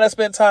 you trying to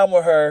spend time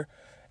with her,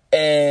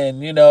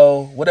 and, you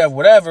know,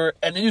 whatever.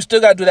 And then you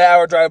still got to do that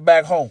hour drive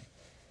back home.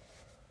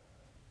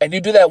 And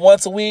you do that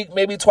once a week,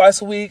 maybe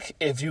twice a week,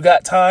 if you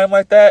got time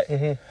like that.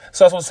 Mm-hmm.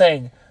 So that's what I'm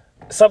saying.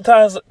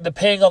 Sometimes,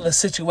 depending on the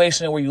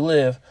situation and where you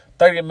live,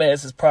 30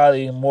 minutes is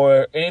probably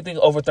more. Anything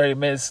over 30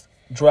 minutes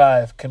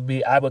drive can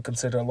be, I would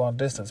consider, a long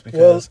distance,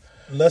 because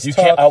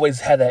can't always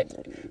have that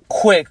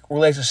quick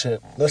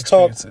relationship. Let's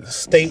talk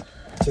state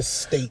to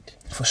state.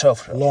 For sure.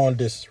 Long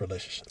distance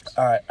relationships.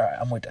 All right,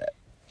 I'm with that.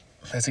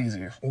 That's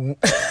easier.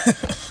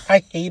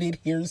 I hate it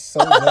here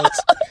so much.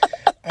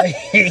 I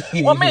hate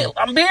it. Well, I mean,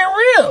 I'm being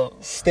real.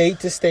 State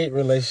to state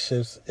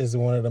relationships is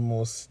one of the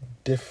most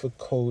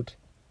difficult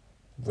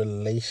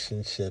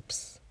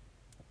relationships.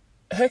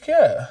 Heck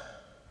yeah.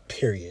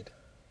 Period.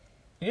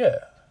 Yeah.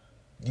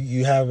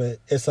 You have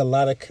it's a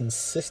lot of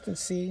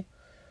consistency.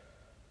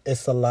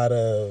 It's a lot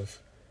of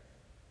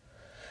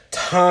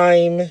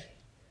time.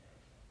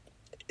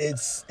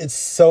 It's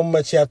so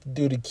much you have to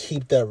do to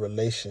keep that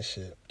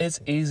relationship. It's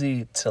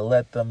easy to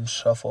let them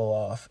shuffle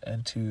off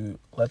and to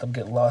let them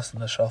get lost in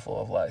the shuffle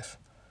of life.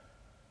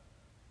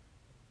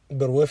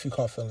 But what if you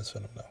caught feelings for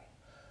them though?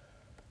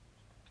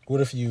 What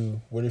if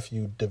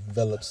you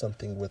develop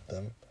something with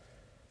them?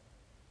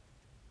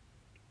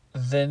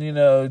 Then, you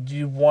know,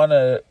 you want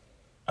to...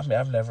 I mean,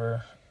 I've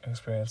never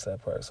experienced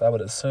that part, so I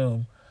would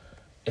assume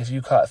if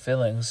you caught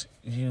feelings,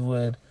 you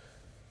would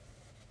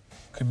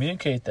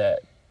communicate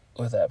that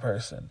with that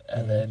person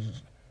and then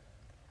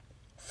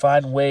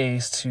find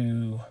ways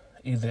to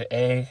either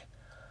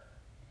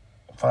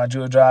find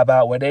you a job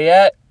out where they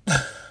at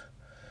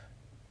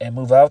and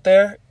move out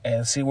there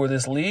and see where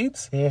this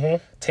leads.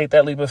 Mm-hmm. Take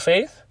that leap of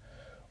faith,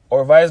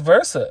 or vice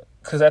versa.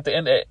 Because at the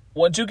end,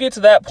 once you get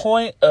to that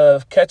point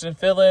of catching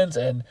feelings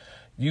and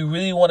you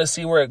really want to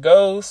see where it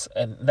goes,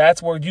 and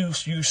that's where you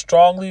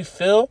strongly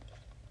feel,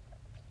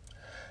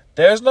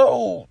 there's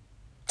no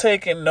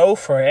taking no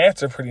for an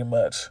answer, pretty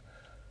much.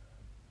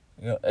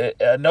 You know,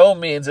 a no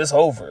means it's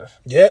over.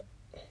 Yep.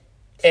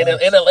 And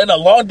in a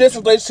long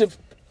distance relationship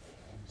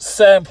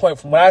standpoint,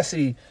 from what I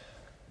see,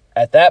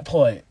 at that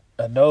point,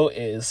 a no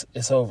is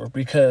it's over,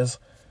 because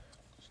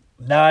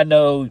now I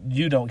know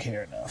you don't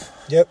care enough.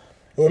 Yep.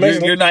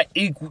 You're not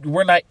equal.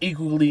 We're not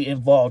equally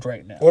involved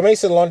right now. What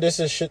makes a long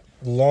distance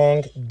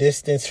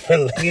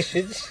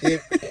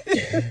relationship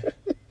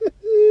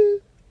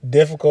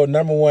difficult?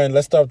 Number one,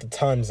 let's start with the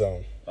time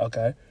zone.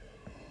 Okay.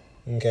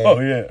 Oh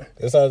yeah.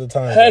 Let's start with the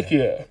time Heck zone.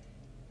 yeah.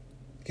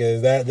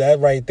 Because that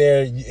right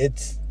there,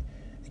 it's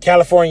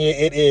California.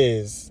 It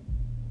is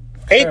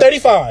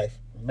 8:35.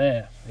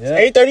 Man, yeah.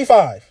 It's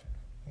 8:35.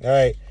 All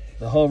right.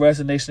 The whole rest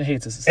of the nation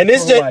hates us. And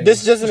this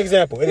is just an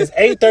example. It is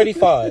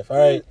 8:35. All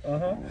right.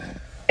 Uh-huh.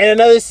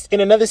 In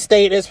another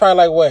state, it's probably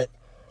like what,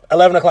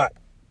 11 o'clock.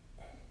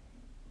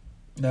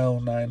 No,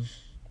 9.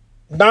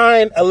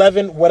 9,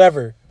 11,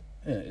 whatever.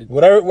 Yeah,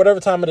 whatever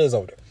time it is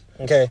over there.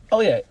 Okay.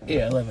 Oh yeah,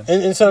 11.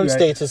 In certain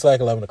states, it's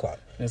like 11 o'clock.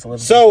 It's 11.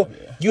 So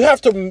yeah. you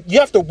have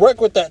to work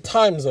with that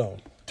time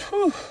zone.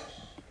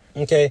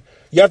 Okay.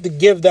 You have to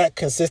give that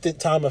consistent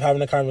time of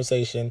having a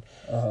conversation.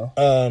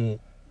 Uh-huh.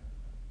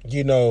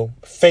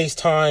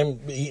 FaceTime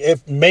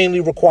if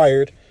mainly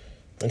required.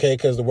 Okay,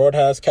 because the world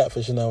has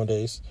catfishing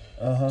nowadays.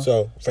 Uh-huh.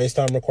 So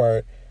FaceTime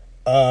required.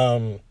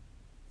 And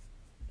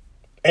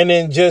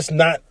then just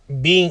not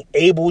being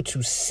able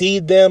to see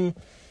them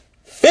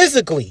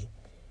physically.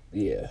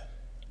 Yeah.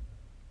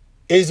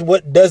 Is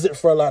what does it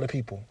for a lot of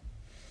people.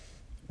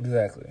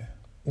 Exactly.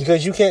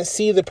 Because you can't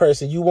see the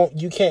person.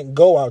 You can't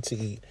go out to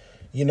eat.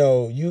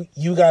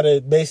 You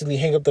gotta basically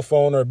hang up the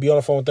phone or be on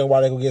the phone with them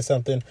while they go get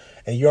something,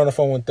 and you're on the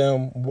phone with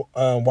them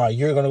while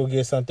you're gonna go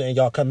get something, and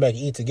y'all come back and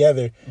eat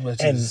together.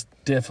 Which is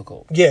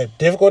difficult. Yeah,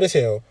 difficult as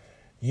hell.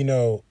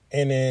 And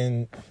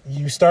then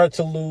you start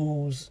to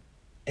lose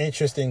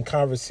interest in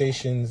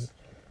conversations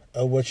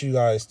of what you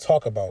guys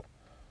talk about.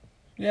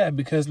 Yeah,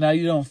 because now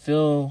you don't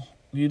feel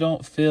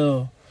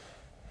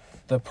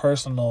the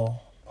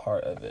personal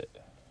part of it.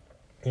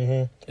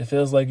 Mm-hmm. It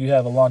feels like you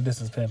have a long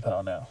distance pen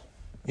pal now.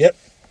 Yep.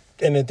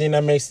 And the thing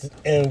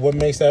what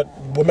makes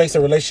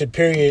a relationship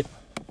period,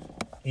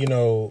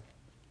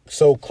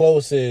 so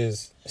close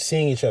is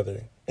seeing each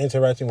other,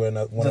 interacting with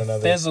one another.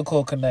 The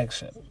physical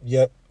connection.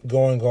 Yep.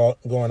 Going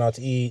out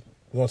to eat,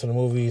 going to the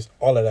movies,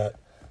 all of that.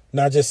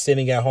 Not just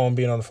sitting at home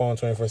being on the phone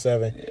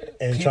 24/7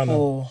 and trying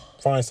to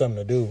find something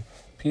to do.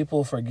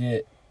 People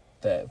forget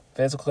that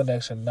physical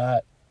connection,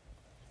 not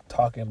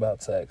talking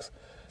about sex,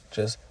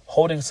 just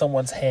holding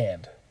someone's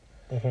hand,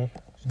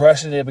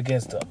 brushing it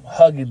against them,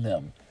 hugging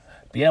them,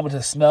 being able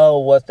to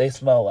smell what they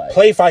smell like.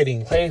 Play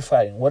fighting.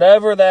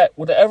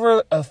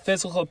 Whatever a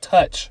physical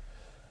touch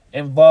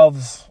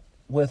involves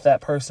with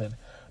that person.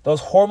 Those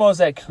hormones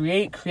that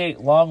create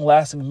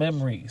long-lasting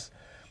memories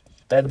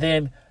that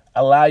then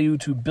allow you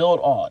to build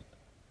on.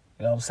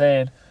 You know what I'm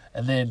saying?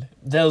 And then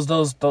those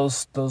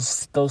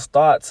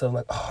thoughts of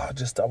like, I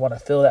want to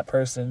feel that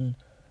person,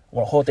 I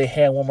want to hold their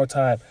hand one more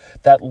time.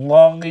 That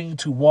longing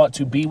to want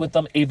to be with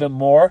them even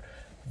more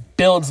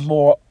builds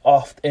more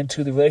off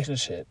into the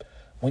relationship.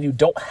 When you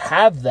don't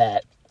have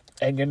that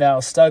and you're now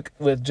stuck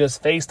with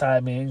just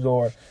FaceTiming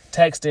or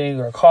texting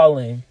or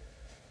calling,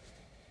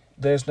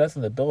 there's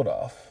nothing to build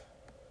off.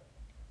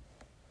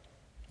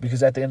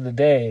 Because at the end of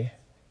the day,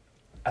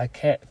 I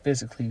can't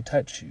physically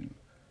touch you.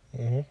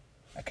 Mm-hmm.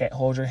 I can't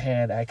hold your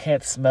hand. I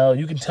can't smell.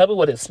 You can tell me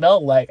what it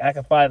smelled like. I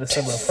can find a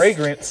similar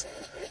fragrance,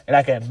 and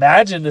I can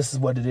imagine this is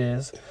what it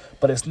is.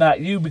 But it's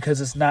not you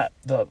because it's not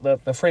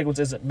the fragrance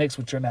isn't mixed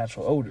with your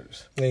natural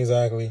odors.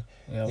 Exactly.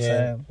 You know what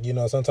I'm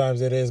saying?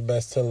 Sometimes it is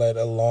best to let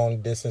a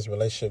long distance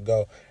relationship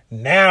go.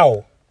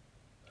 Now.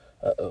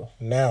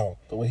 Now.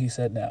 The way he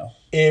said now.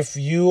 If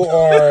you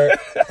are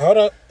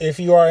if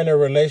you are in a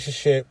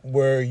relationship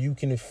where you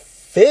can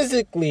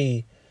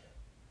physically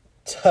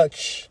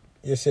touch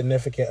your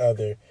significant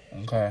other.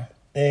 Okay.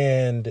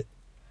 And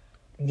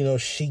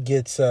she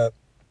gets up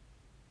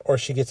or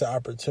she gets an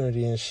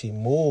opportunity and she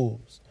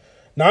moves.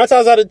 9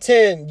 times out of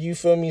 10, you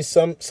feel me?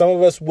 Some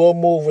of us will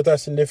move with our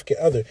significant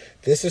other.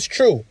 This is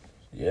true.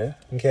 Yeah.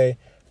 Okay.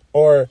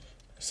 Or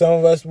some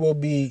of us will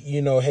be,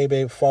 hey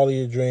babe, follow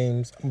your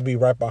dreams. I'm gonna be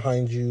right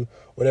behind you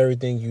with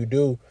everything you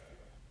do.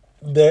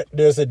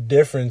 There's a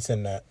difference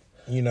in that.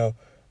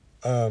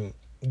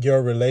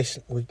 Your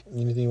relation.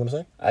 Anything you want to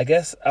say? I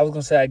guess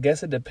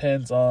it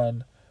depends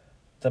on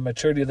the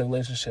maturity of the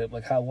relationship,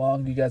 like how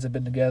long you guys have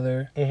been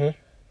together,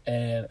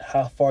 and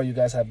how far you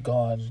guys have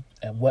gone,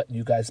 and what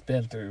you guys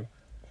been through,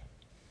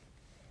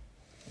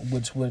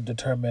 which would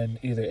determine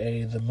either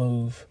the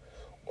move,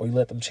 or you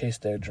let them chase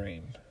their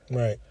dream.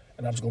 Right.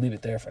 And I'm just gonna leave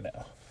it there for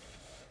now,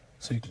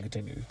 so you can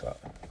continue your thought.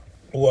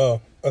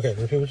 Well, okay.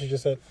 Repeat what you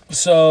just said.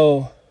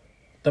 So,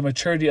 the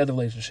maturity of the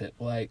relationship,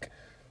 like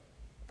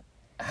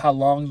how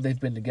long they've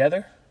been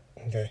together.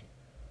 Okay.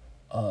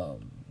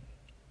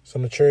 So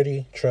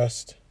maturity,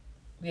 trust.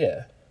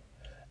 Yeah.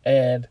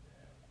 And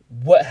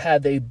what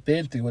had they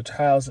been through? What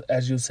trials,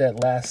 as you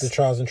said last... The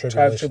trials and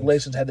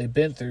tribulations had they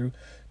been through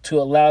to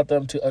allow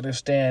them to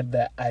understand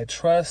that I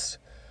trust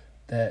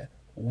that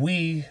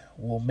we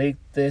will make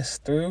this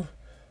through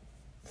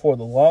for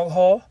the long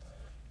haul.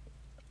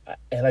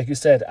 And like you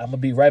said, I'm going to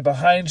be right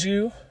behind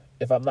you.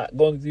 If I'm not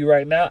going with you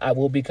right now, I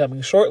will be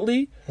coming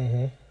shortly.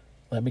 Mm-hmm.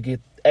 Let me get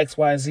X,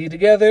 Y, and Z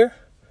together,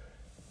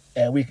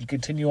 and we can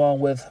continue on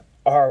with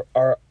our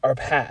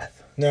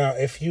path. Now,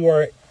 if you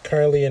are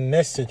currently in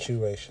this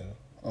situation,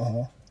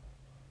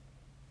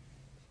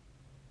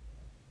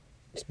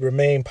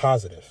 remain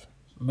positive.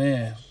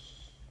 Man.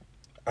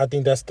 I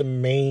think that's the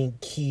main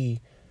key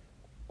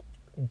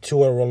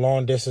to a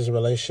long distance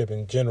relationship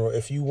in general.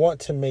 If you want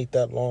to make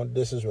that long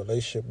distance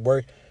relationship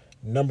work,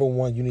 number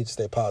one, you need to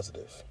stay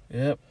positive.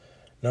 Yep.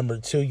 Number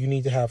two, you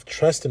need to have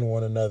trust in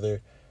one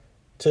another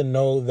to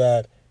know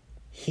that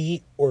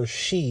he or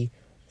she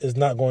is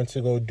not going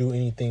to go do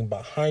anything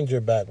behind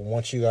your back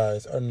once you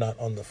guys are not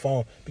on the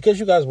phone, because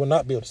you guys will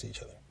not be able to see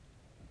each other.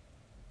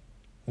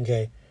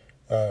 Okay.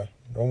 Number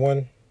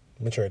one,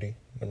 maturity.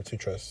 Number two,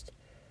 trust.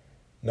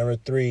 Number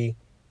three,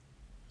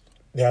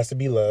 there has to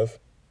be love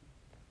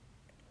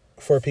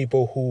for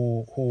people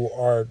who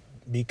are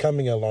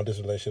becoming a long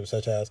distance relationship,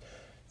 such as,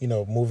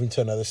 moving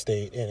to another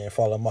state and then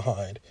falling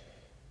behind.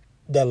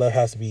 That love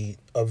has to be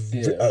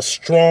a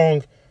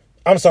strong.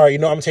 I'm sorry,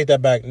 I'm gonna take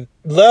that back.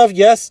 Love,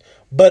 yes,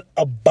 but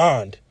a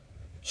bond,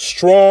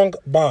 strong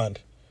bond.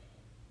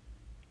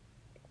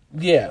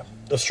 Yeah,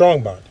 a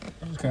strong bond.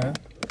 Okay.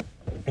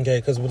 Okay,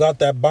 because without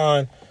that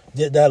bond,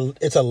 that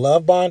it's a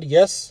love bond,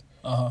 yes.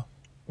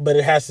 But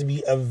it has to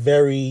be a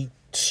very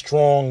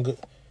strong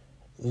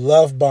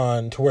love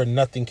bond to where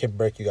nothing can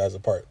break you guys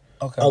apart.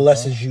 Okay.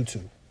 Unless it's you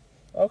two.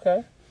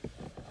 Okay.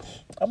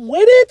 I'm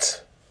with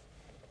it.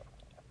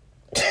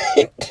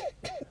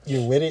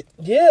 You're with it?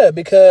 Yeah,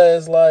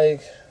 because, I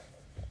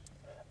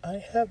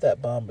ain't have that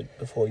bond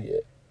before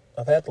yet.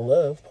 I've had the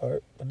love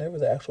part, but never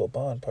the actual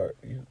bond part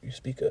you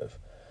speak of.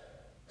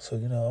 So,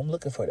 I'm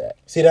looking for that.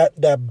 See,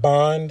 that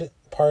bond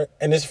part,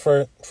 and this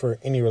is for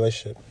any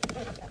relationship.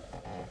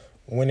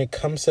 When it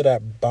comes to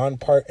that bond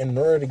part, in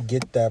order to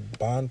get that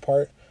bond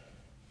part,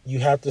 you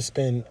have to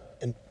spend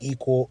an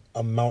equal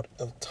amount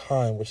of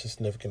time with your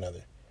significant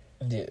other.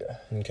 Yeah.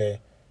 Okay?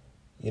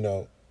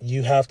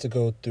 You have to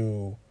go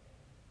through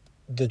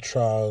the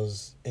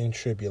trials and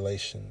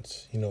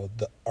tribulations,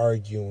 the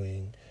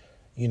arguing,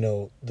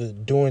 the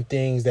doing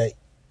things that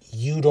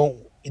you don't,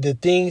 the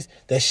things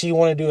that she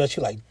want to do that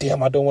you're like,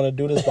 damn, I don't want to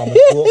do this, but I'm going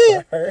to do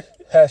it for her.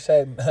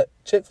 Hashtag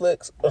chick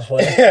flicks.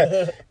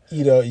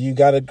 You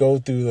got to go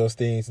through those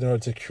things in order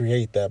to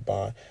create that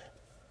bond.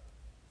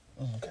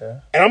 Okay.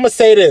 And I'm going to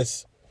say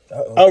this.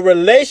 Uh-oh. A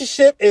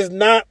relationship is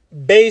not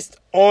based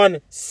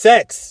on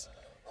sex.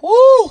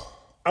 Woo!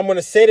 I'm going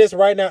to say this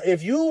right now.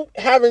 If you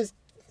haven't...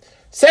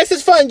 Sex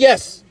is fun,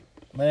 yes.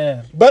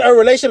 Man. But a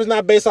relationship is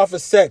not based off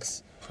of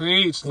sex.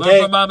 Preach. Okay?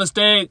 Learn from my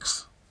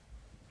mistakes.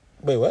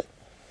 Wait, what?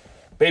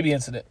 Baby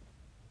incident.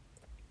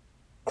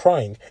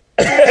 Crying.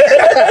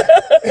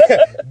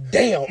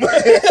 Damn.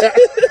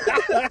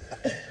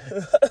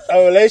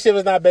 A relationship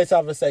is not based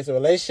off of sex. A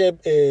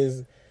relationship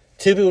is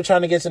two people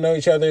trying to get to know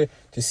each other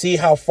to see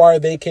how far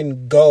they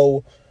can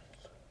go.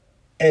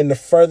 And the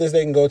furthest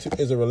they can go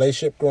to is a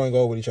relationship growing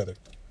old with each other.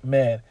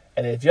 Man.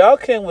 And if y'all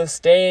can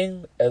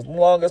withstand as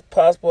long as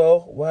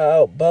possible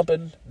while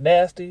bumping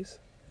nasties,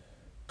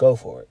 go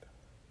for it.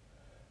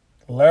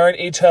 Learn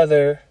each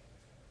other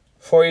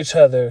for each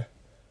other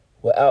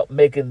without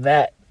making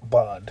that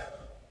bond.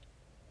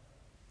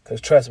 Because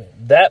trust me,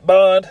 that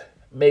bond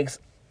makes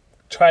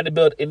trying to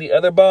build any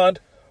other bond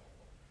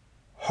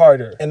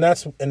harder. And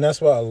that's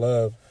what I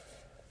love.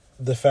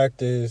 The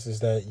fact is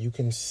that you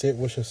can sit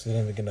with your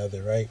significant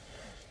other, right?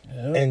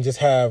 Yep. And just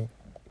have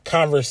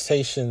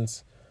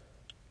conversations,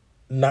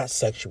 not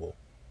sexual.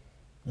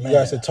 You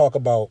guys should talk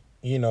about,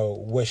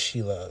 what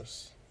she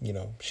loves.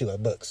 She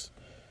loves books.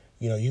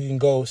 You can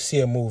go see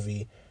a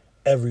movie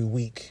every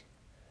week,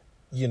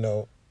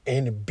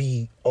 and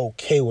be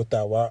okay with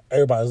that. While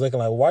everybody's looking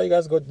like, why you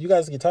guys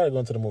get tired of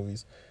going to the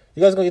movies?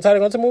 You guys gonna get tired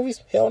of going to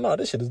movies? Hell no,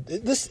 this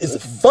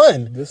is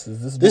fun. This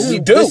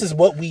is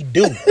what we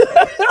do.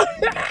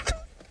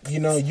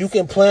 You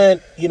can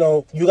plan,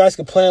 you guys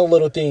can plan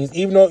little things,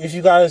 even though if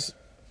you guys,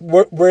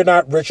 we're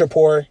not rich or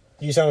poor,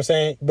 you see what I'm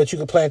saying? But you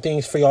can plan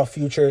things for y'all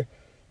future,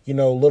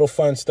 little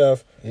fun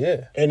stuff.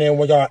 Yeah. And then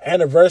when y'all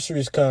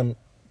anniversaries come,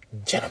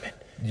 gentlemen.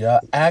 Yeah,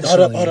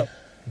 actually. Hold up.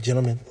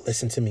 Gentlemen,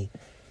 listen to me.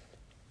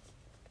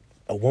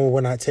 A woman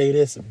will not tell you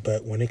this,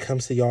 but when it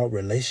comes to y'all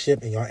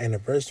relationship and y'all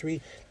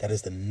anniversary, that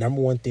is the number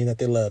one thing that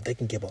they love. They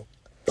can give a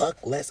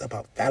fuck less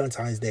about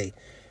Valentine's Day.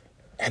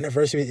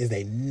 Anniversary is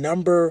the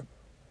number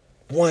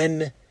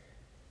one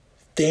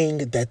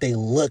thing that they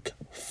look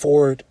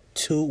forward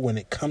to when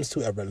it comes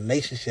to a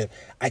relationship.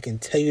 I can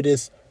tell you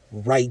this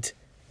right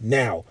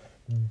now.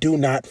 Do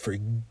not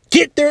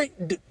forget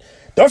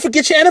don't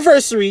forget your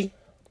anniversary.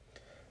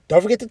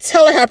 Don't forget to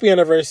tell her happy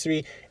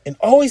anniversary, and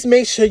always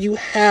make sure you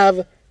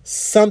have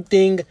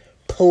something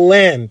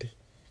planned.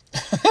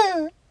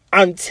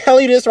 I'm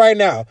telling you this right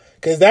now,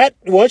 because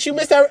once you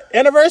miss that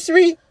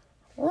anniversary,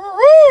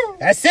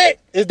 that's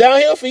it. It's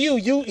downhill for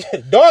you.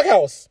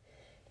 Doghouse.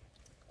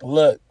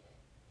 Look,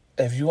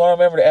 if you want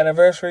to remember the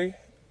anniversary,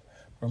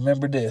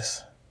 remember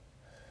this: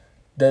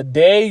 the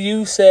day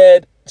you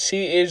said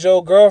she is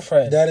your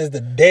girlfriend. That is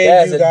the day.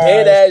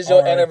 That is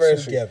your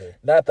anniversary. Together.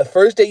 Not the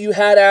first day you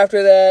had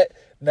after that.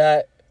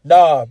 Not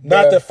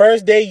the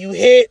first day you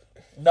hit.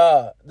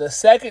 Nah, the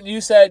second you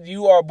said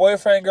you are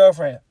boyfriend,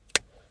 girlfriend,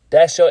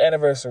 that's your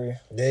anniversary.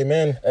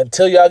 Amen.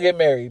 Until y'all get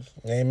married.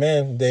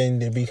 Amen. Then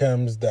that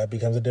becomes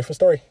a different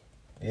story.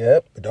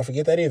 Yep. But don't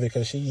forget that either,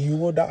 because you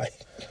will die.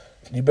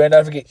 You better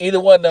not forget either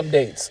one of them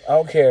dates. I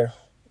don't care.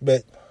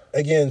 But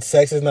again,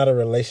 sex is not a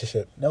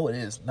relationship. No, it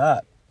is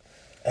not.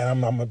 And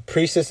I'm going to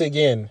preach this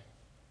again.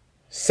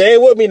 Say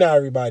it with me now,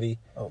 everybody.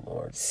 Oh,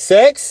 Lord.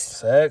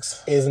 Sex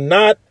is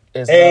not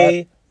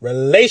a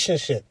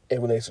relationship. A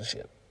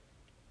relationship.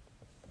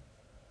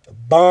 A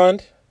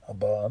bond.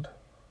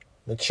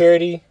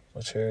 Maturity.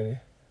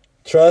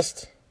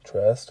 Trust.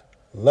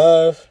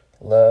 Love.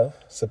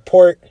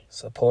 Support.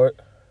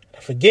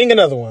 I'm forgetting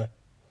another one.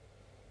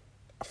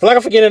 I feel like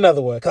I'm forgetting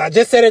another one because I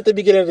just said it at the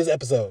beginning of this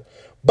episode.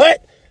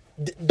 But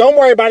don't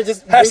worry about it.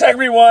 Just hashtag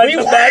rewind.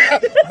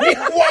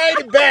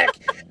 Rewind back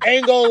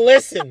and go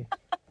listen.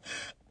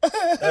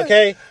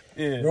 Okay?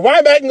 Yeah.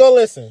 Rewind back and go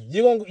listen.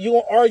 You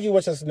gonna argue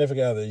with your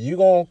significant other. You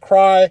gonna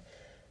cry.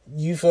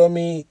 You feel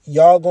me?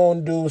 Y'all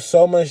gonna do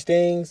so much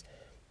things.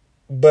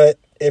 But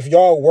if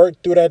y'all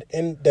work through that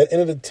end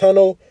of the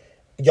tunnel,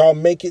 y'all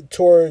make it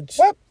towards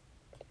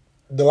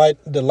the light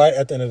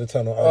at the end of the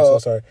tunnel. I'm so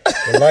sorry.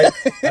 The light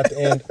at the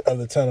end of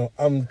the tunnel.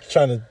 I'm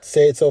trying to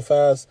say it so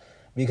fast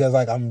because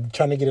I'm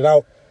trying to get it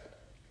out.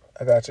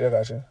 I got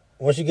you.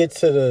 Once you get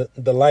to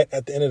the light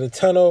at the end of the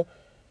tunnel,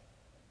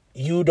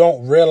 you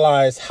don't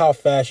realize how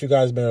fast you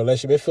guys been in a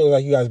relationship. It feels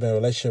like you guys been in a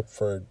relationship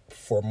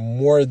for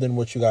more than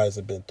what you guys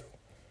have been through.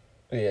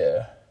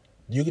 Yeah.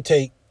 You could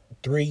take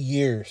 3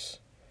 years.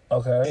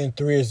 Okay. And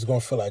 3 years is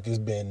gonna feel like it's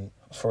been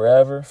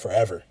forever.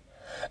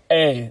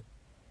 Hey,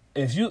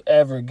 if you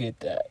ever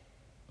get that,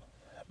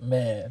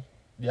 man,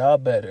 y'all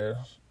better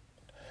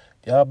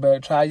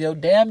try your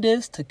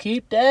damnedest to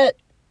keep that.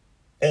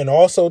 And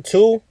also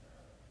too,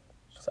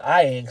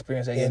 I ain't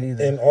experienced that yet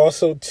either. And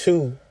also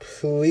too,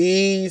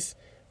 please,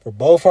 for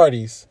both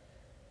parties,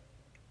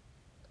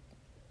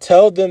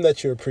 tell them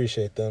that you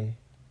appreciate them.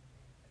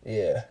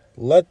 Yeah.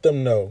 Let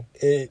them know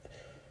it,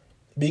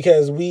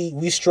 because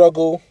we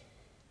struggle,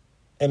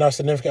 and our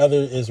significant other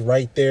is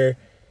right there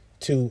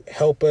to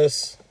help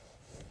us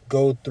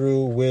go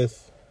through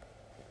with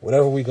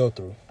whatever we go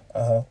through.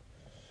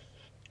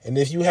 And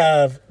if you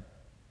have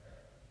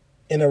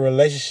in a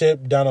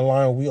relationship down the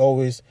line,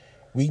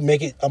 we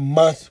make it a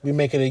month, we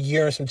make it a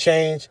year and some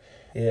change,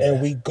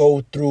 and we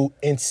go through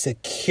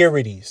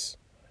insecurities.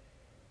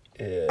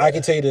 Yeah. I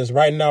can tell you this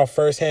right now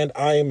firsthand.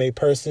 I am a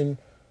person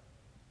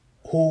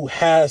who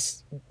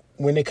has,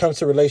 when it comes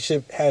to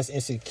relationship, has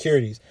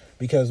insecurities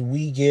because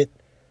we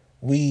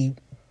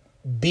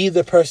be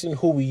the person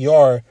who we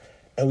are,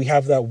 and we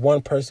have that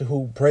one person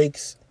who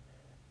breaks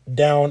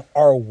down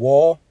our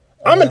wall.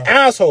 I'm an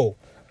asshole.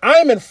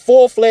 I'm a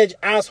full-fledged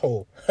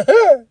asshole.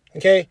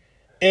 Okay?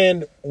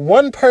 And that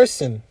one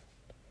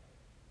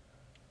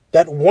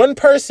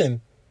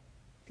person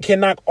can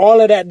knock all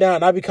of that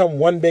down. I become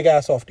one big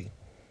ass softy.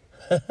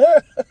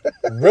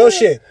 Real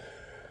shit.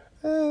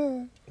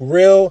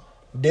 Real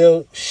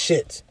deal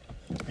shit.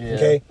 Yeah.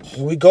 Okay?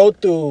 When we go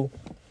through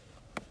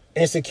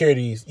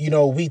insecurities,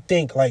 we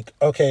think like,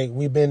 okay,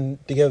 we've been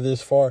together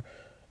this far.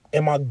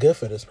 Am I good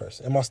for this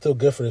person? Am I still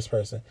good for this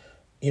person?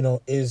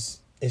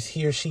 Is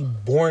he or she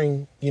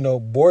boring,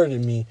 bored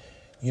than me?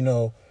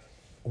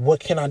 What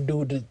can I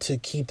do to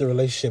keep the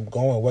relationship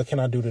going? What can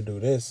I do to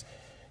do this?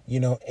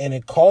 And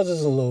it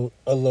causes a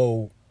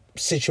little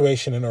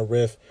situation in a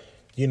rift,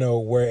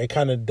 where it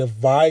kind of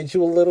divides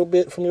you a little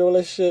bit from your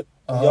relationship.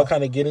 Y'all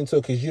kind of get into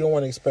it because you don't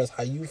want to express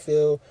how you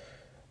feel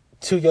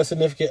to your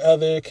significant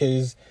other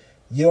because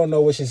you don't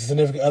know what your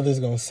significant other is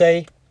going to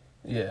say.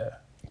 Yeah.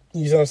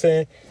 You know what I'm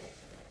saying?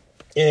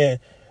 And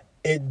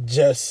it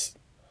just,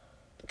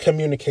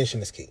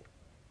 communication is key.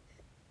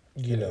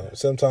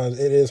 Sometimes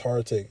it is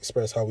hard to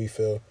express how we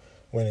feel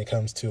when it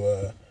comes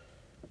to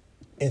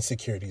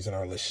insecurities in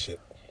our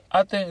relationship.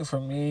 I think for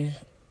me,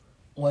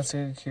 one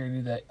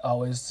insecurity that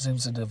always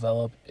seems to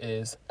develop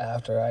is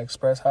after I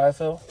express how I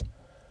feel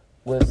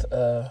with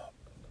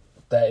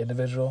that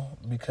individual,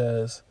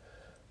 because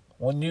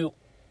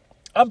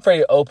I'm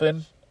very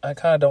open. I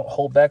kind of don't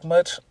hold back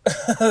much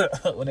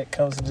when it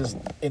comes to just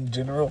in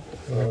general,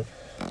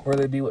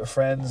 whether it be with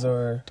friends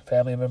or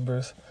family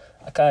members.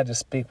 I kind of just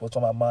speak what's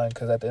on my mind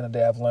because at the end of the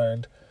day, I've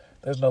learned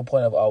there's no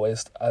point of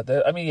always.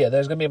 There's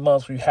going to be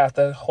months where you have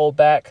to hold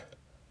back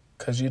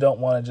because you don't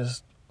want to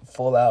just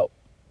full out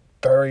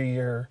bury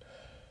your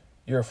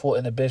full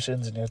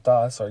inhibitions and your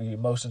thoughts or your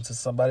emotions to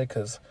somebody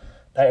because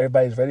not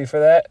everybody's ready for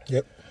that.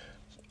 Yep.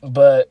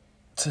 But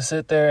to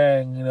sit there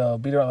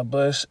and beat around the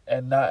bush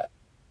and not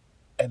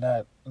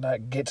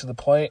get to the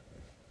point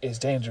is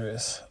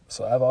dangerous.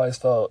 So I've always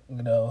felt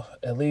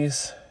at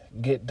least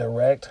get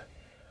direct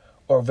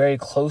or very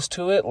close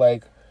to it,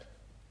 like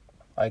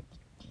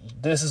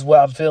this is what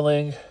I'm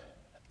feeling.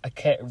 I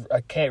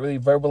can't really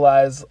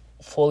verbalize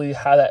fully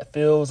how that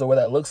feels or what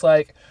that looks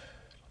like.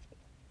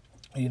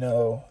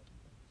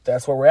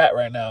 That's where we're at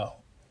right now.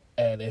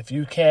 And if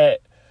you can't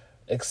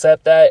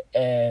accept that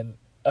and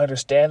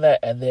understand that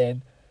and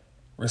then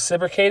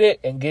reciprocate it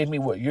and give me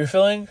what you're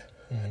feeling,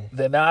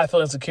 then now I feel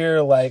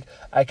insecure. Like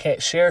I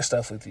can't share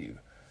stuff with you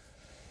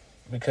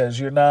because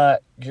you're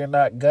not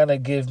gonna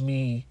give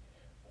me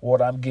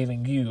what I'm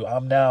giving you.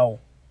 I'm now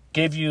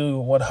give you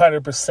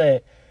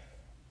 100%,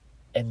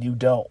 and you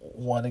don't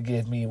want to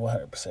give me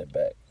 100%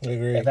 back.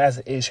 Agreed. And that's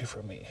an issue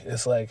for me.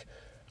 It's like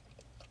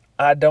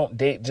I don't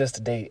date just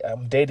to date.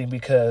 I'm dating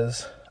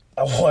because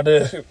I want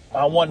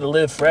to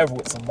live forever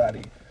with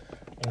somebody.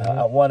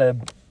 I want to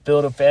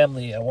build a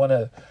family. I want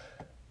to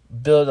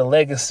build a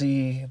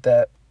legacy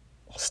that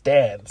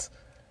stands.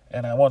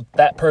 And I want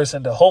that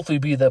person to hopefully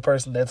be the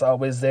person that's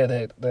always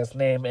there, that's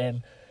name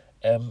and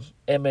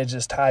image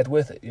is tied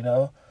with it, you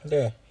know?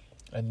 Yeah.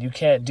 And you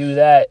can't do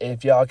that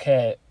if y'all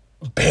can't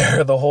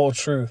bear the whole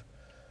truth.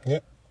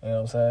 Yep. You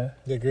know what I'm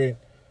saying?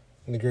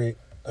 Agreed.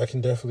 I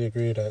can definitely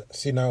agree with that.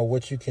 See, now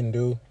what you can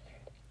do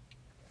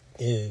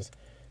is,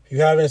 if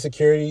you have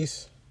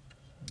insecurities,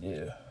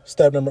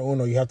 step number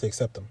uno, you have to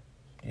accept them.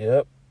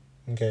 Yep.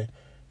 Okay.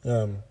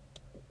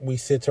 We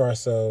sit to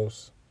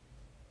ourselves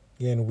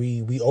and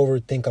we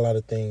overthink a lot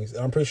of things.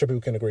 I'm pretty sure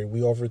people can agree.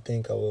 We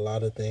overthink a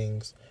lot of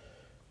things.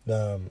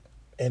 And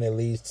it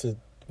leads to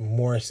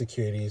more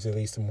insecurities. It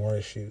leads to more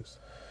issues.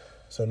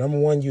 So number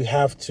one, you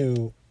have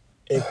to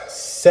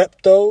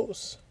accept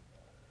those.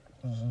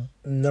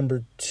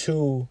 Number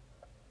two,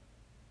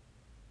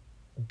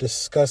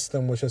 discuss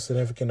them with your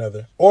significant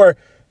other. Or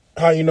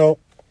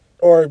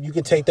or you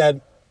could take that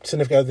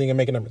significant other thing and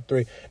make it number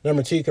three.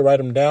 Number two, you can write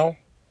them down.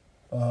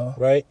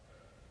 Right?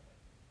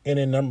 And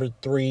then number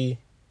three,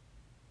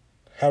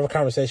 have a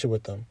conversation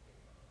with them.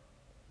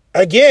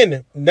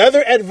 Again,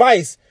 another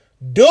advice.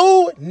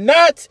 Do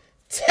not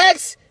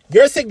text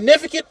your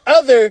significant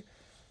other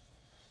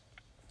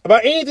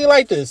about anything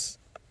like this.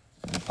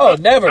 Oh,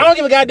 never. I don't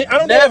give a goddamn. I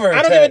don't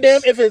give a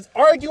damn if it's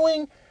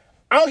arguing.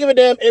 I don't give a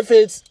damn if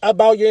it's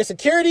about your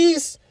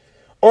insecurities,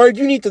 or if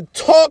you need to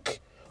talk,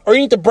 or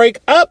you need to break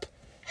up.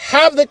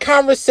 Have the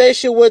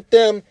conversation with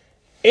them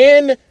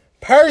in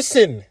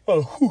person.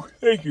 Oh,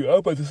 thank you. I was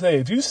about to say,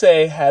 if you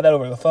had that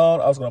over the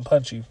phone, I was going to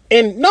punch you.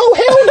 And no,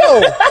 hell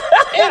no.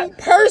 In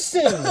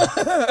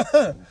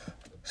person.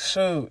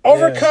 Shoot.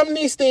 Overcome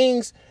these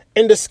things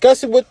and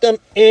discuss it with them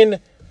in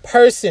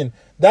person.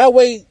 That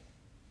way,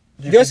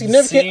 your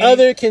significant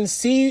other can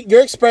see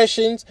your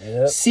expressions,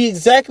 see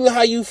exactly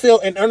how you feel,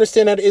 and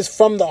understand that it's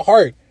from the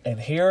heart. And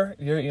hear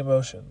your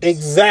emotions.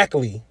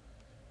 Exactly.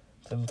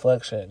 The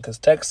inflection. Because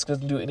text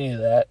doesn't do any of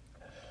that.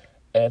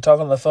 And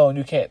talking on the phone,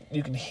 you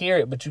can hear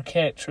it, but you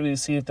can't truly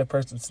see if the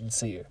person's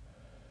sincere.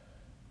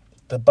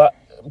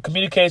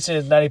 Communication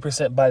is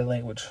 90% body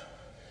language.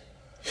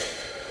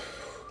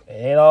 It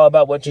ain't all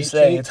about what you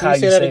say. It's how you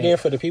say it. Say that again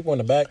for the people in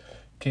the back.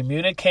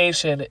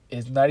 Communication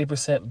is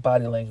 90%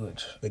 body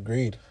language.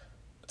 Agreed.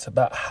 It's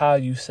about how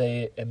you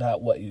say it and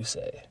not what you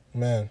say.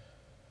 Man.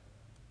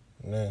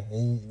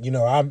 And,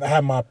 I've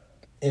had my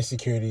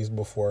insecurities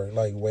before,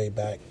 like way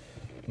back.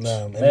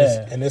 And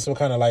this one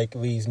kind of like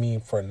leads me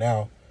for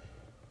now.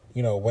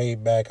 Way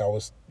back I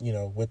was,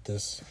 with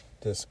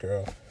this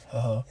girl.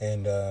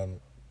 And,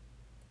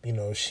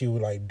 she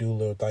would like do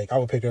little, like I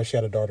would pick her up. She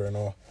had a daughter and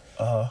all.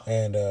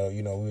 And,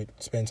 we would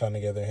spend time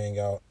together, hang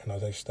out and all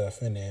that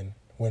stuff. And then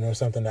when there was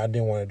something that I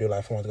didn't want to do, like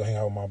if I wanted to go hang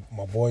out with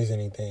my boys or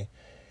anything,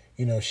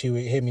 she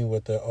would hit me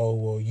with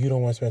you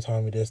don't want to spend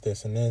time with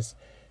this, and this,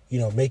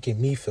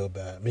 making me feel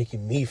bad,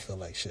 making me feel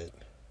like shit.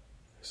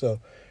 So,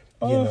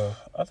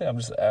 I think I'm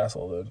just an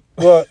asshole then.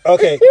 Well,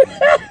 okay.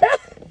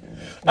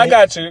 I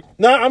got you.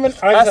 No,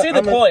 I see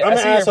the point. I'm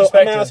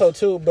an asshole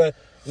too, but,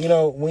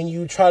 when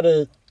you try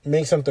to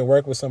make something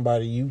work with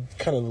somebody, you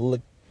kind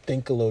of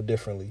think a little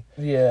differently.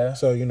 Yeah.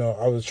 So,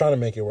 I was trying to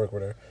make it work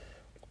with her.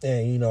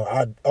 And,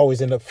 I'd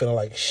always end up feeling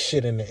like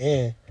shit in the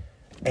end.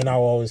 And I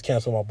would always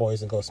cancel my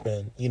boys and go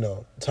spend,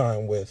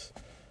 time with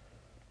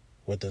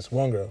this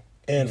one girl.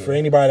 And for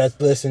anybody that's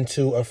listened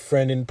to A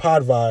Friend in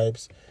Pod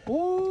Vibes,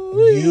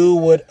 you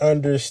would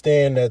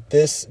understand that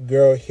this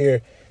girl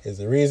here is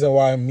the reason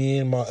why me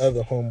and my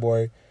other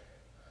homeboy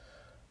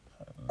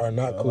are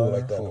not cool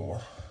like that no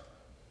more.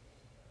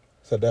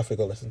 So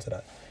definitely go listen to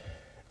that.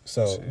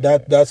 So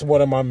that's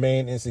one of my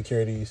main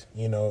insecurities,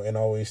 and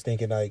always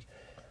thinking like,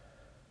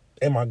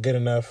 am I good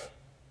enough?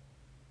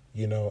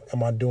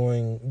 Am I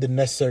doing the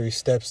necessary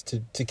steps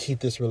to keep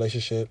this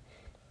relationship?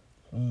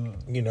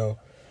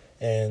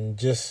 And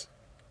just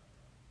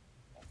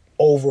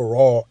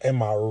overall,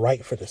 am I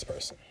right for this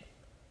person?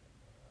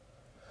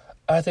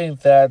 I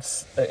think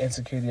that's an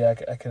insecurity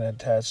I can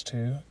attach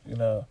to,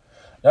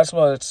 Not so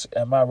much,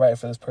 am I right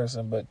for this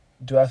person, but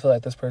do I feel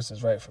like this person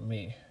is right for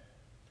me?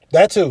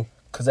 That too.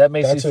 Because that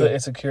makes me feel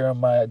insecure in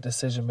my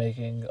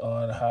decision-making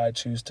on how I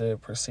choose to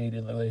proceed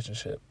in the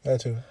relationship.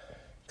 That too.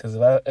 Because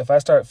if I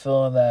start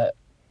feeling that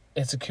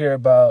insecure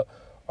about,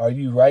 are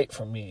you right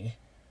for me?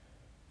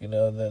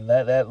 Then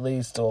that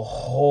leads to a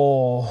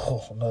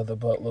whole another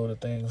buttload of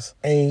things.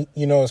 And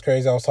it's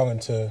crazy. I was talking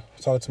to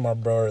my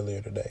bro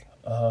earlier today.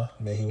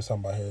 Man, he was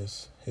talking about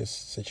his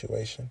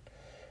situation,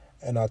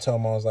 and I told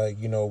him, I was like,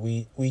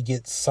 we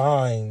get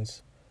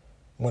signs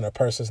when a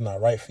person's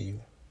not right for you.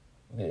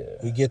 Yeah,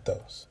 we get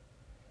those,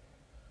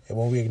 And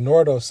when we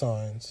ignore those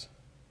signs,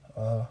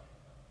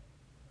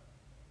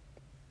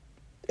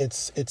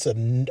 it's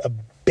a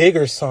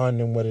bigger sign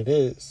than what it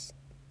is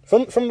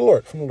from the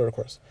Lord, of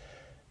course.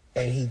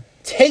 And He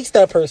takes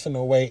that person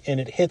away, and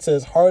it hits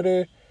us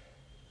harder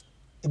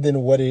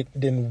than what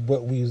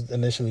we was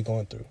initially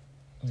going through.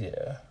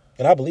 Yeah,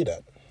 and I believe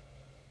that.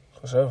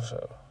 For sure.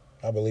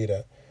 I believe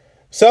that.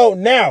 So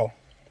now,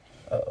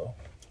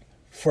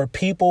 for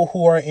people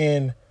who are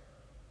in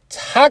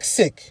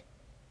toxic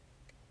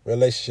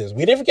relationships,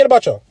 we didn't forget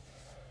about y'all.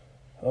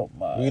 Oh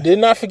my! We did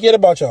not forget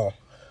about y'all.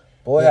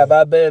 Boy, have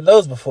I been in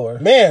those before.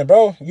 Man,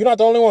 bro, you're not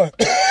the only one.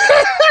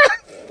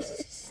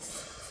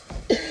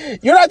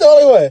 You're not the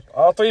only one.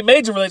 All 3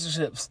 major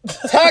relationships.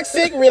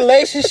 Toxic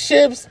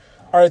relationships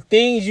are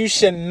things you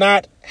should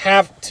not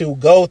have to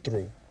go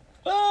through.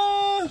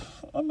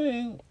 I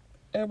mean,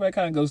 everybody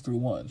kind of goes through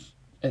one,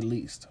 at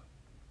least.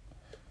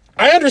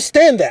 I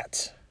understand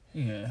that.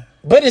 Yeah.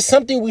 But it's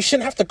something we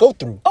shouldn't have to go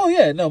through. Oh,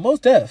 yeah. No,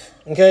 most def.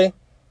 Okay?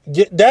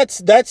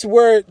 That's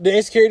where the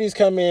insecurities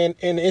come in,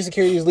 and the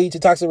insecurities lead to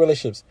toxic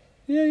relationships.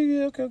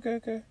 Yeah.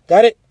 Okay.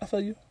 Got it? I feel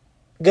you.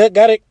 Good.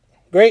 Got it.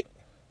 Great.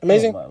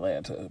 Amazing. Oh, my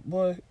Atlanta,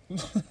 boy.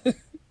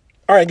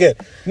 All right, good.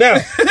 Now,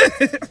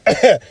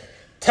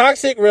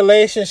 toxic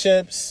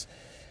relationships,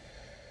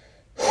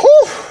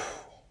 whew,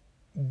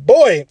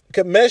 boy,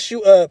 could mess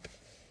you up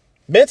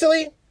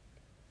mentally,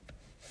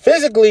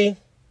 physically,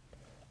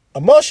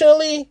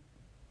 emotionally,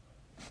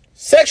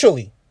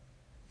 sexually.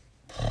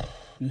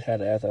 You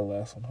had to add that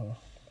last one, huh?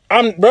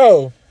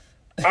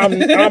 I'm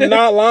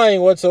not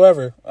lying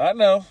whatsoever. I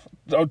know.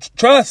 Oh,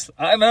 trust.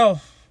 I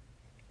know.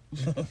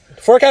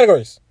 4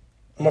 categories.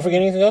 Am I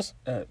forgetting anything else?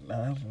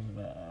 Nah,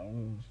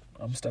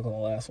 I'm stuck on the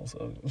last one,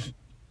 so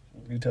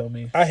you tell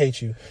me. I hate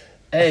you.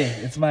 Hey,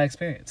 it's my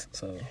experience,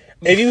 so.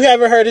 If you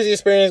haven't heard his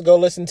experience, go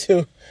listen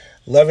to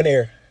Love and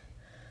Air.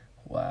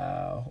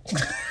 Wow.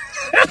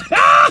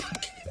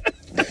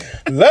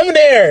 Love and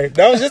Air.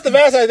 That was just the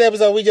Valentine's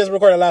episode we just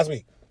recorded last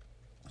week.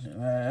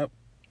 Yep.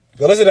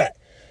 Go listen to that.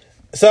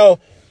 So,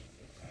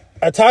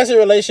 a toxic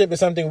relationship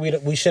is something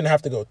we shouldn't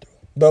have to go through,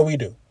 but we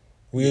do.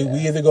 We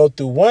either go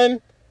through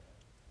 1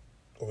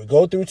 or we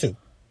go through 2.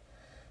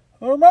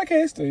 Or in my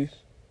case, 3.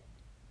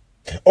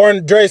 Or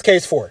in Dre's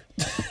case, 4.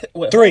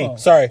 Wait, 3.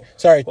 Sorry,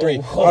 3. I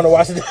don't know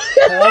why I said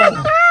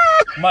that.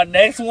 My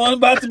next one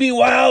about to be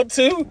wild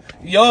too.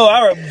 Yo,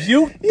 I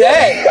rebuke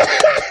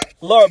that.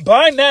 Lord,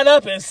 bind that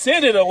up and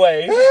send it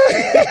away.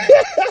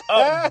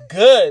 I'm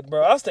good,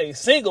 bro. I'll stay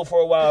single for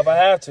a while if I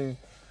have to.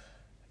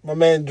 My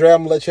man Dre, I'm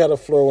gonna let you have the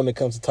floor when it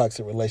comes to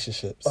toxic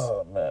relationships.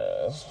 Oh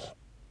man,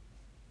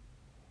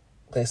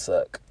 they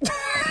suck.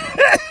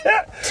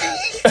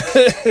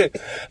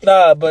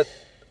 Nah, but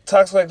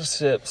toxic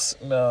relationships,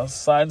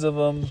 signs of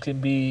them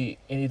can be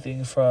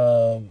anything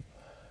from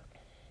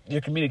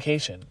your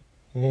communication.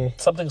 Mm-hmm.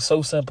 Something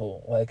so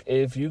simple. Like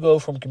if you go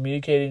from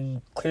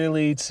communicating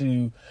clearly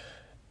to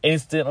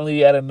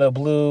instantly out of the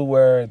blue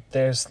where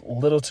there's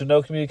little to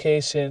no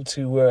communication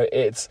to where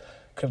it's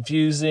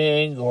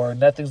confusing or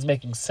nothing's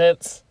making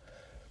sense.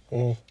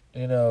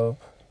 Mm-hmm.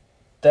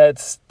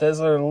 Those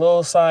are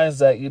little signs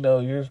that,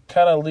 you're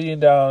kind of leading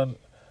down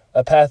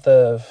a path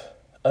of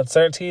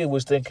uncertainty,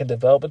 which then can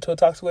develop into a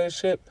toxic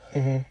relationship.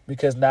 Mm-hmm.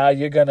 Because now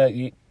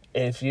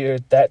if you're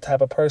that type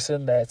of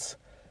person that's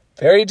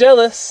very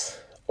jealous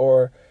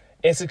or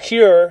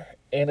insecure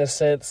in a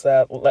sense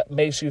that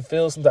makes you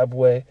feel some type of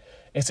way,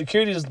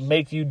 insecurities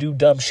make you do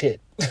dumb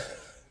shit.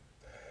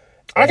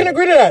 I can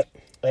agree to that.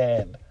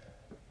 And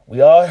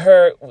we all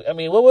heard,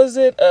 what was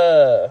it?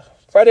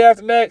 Friday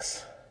After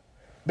Next,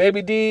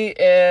 Baby D,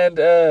 and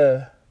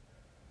that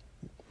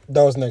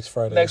was next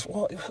Friday.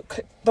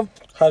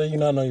 How do you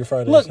not know your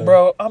Friday? Look,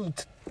 bro,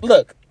 it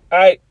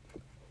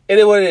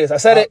is what it is. I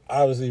said it.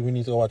 Obviously, we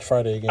need to watch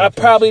Friday again. I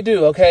probably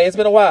do, okay? It's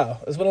been a while.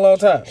 It's been a long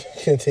time.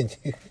 Continue.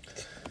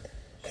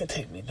 Can't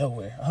take me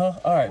nowhere, huh?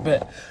 All right,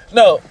 bet.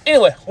 No,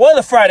 anyway, one of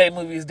the Friday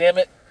movies, damn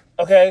it.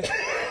 Okay?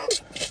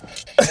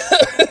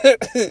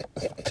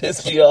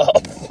 Piss me off.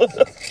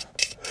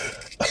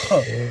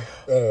 Oh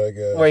my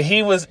god. Where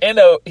he was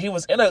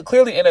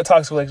clearly in a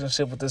toxic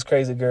relationship with this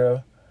crazy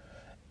girl.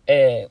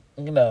 And,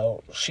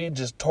 she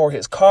just tore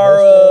his car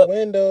up. The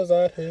windows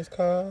out his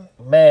car.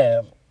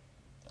 Man,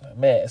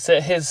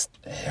 sent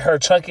her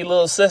chunky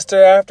little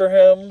sister after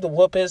him to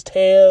whoop his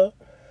tail.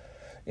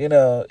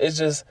 It's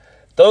just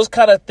those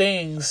kind of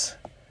things.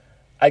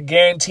 I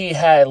guarantee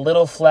had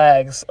little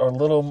flags or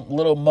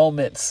little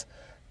moments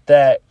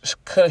that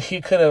he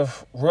could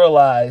have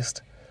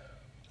realized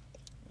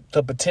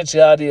the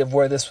potentiality of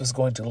where this was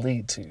going to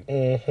lead to.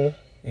 Mm-hmm.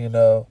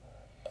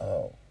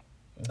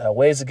 Now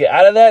ways to get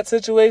out of that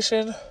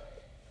situation.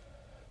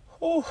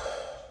 Whew,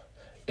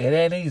 it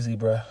ain't easy,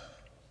 bruh.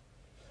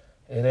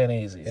 It ain't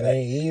easy. It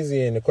ain't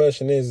easy, and the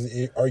question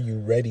is, are you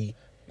ready?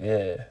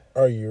 Yeah.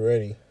 Are you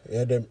ready?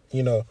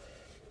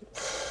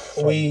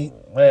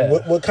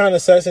 What kind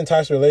of sucks in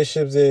toxic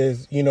relationships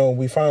is,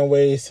 we find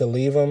ways to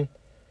leave them.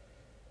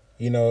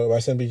 By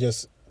simply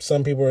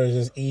some people are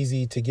just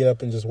easy to get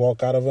up and just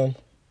walk out of them.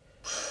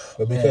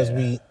 But because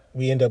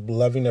we end up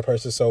loving the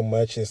person so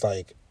much, it's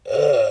like,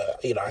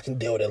 I can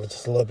deal with it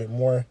just a little bit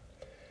more.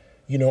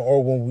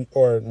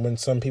 Or when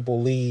some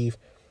people leave,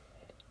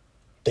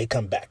 they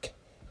come back.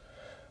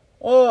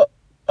 Well,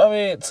 I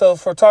mean, so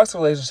for toxic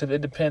relationship,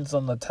 it depends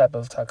on the type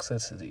of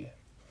toxicity.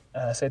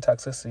 And I say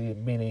toxicity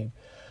meaning,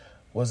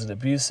 was it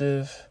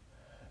abusive?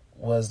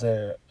 Was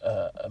there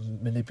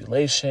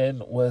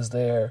manipulation? Was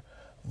there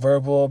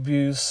verbal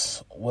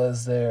abuse?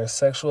 Was there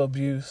sexual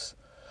abuse?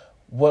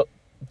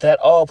 That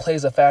all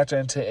plays a factor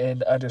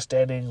in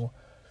understanding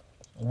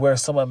where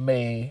someone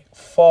may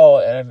fall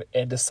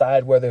and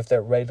decide whether if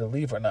they're ready to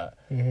leave or not.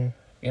 Mm-hmm.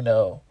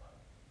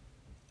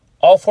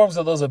 All forms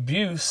of those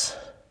abuse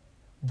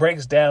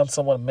breaks down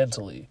someone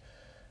mentally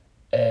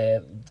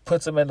and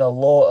puts them in a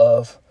lull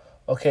of,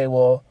 okay,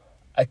 well,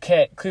 I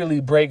can't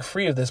clearly break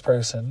free of this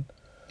person.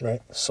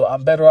 Right. So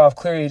I'm better off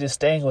clearly just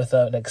staying with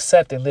them and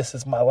accepting this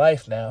is my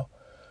life now,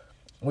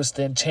 which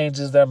then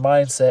changes their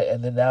mindset,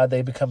 and then now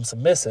they become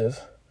submissive.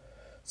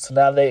 So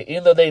now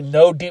even though they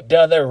know deep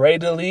down they're ready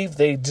to leave,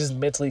 they just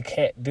mentally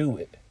can't do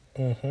it.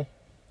 Mm-hmm.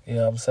 You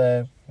know what I'm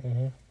saying?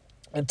 Mm-hmm.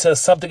 Until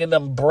something in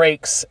them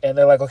breaks and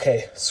they're like,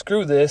 okay,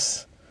 screw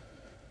this.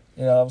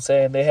 You know what I'm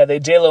saying? They had their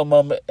J-Lo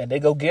moment and they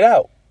go get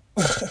out.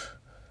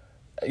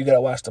 You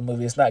gotta watch the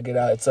movie. It's not Get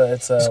Out.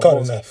 It's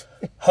called Enough.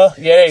 Huh?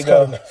 Yeah, there you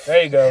go.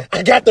 There you go.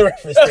 I got the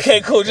reference. Okay,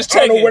 cool. Just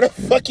check I don't know where the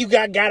fuck you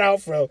got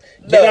Out from.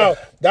 Get Out.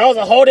 That was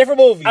a whole different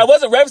movie. I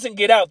wasn't referencing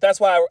Get Out. That's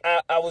why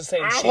I was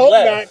saying she hope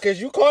left. not, because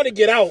you called it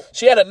Get Out.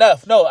 She had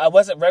enough. No, I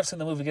wasn't referencing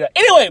the movie Get Out.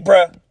 Anyway,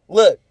 bruh,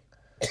 look.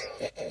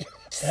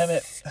 Damn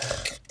it.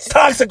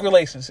 Toxic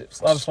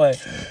relationships. I'm just playing.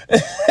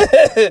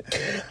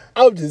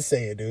 I'm just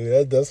saying,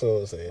 dude. That's what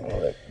I'm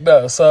saying.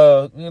 No,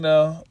 so,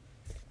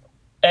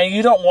 and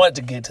you don't want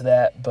to get to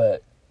that,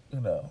 but,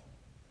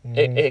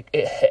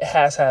 it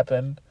has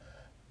happened.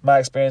 My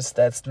experience,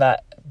 that's not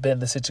been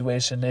the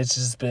situation. It's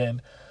just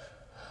been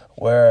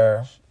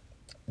where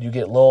you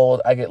get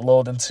lulled. I get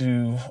lulled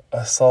into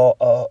a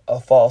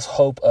false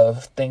hope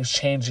of things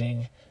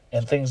changing,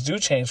 and things do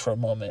change for a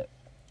moment.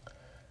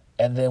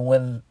 And then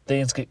when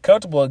things get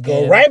comfortable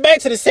again, go right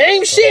back to the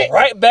same shit.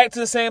 Right back to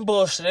the same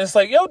bullshit. It's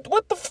like, yo,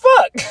 what the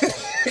fuck?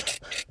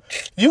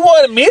 You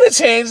wanted me to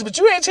change, but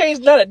you ain't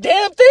changed not a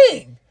damn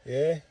thing.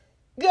 Yeah.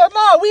 Yeah,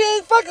 no, we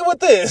ain't fucking with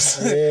this.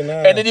 Yeah,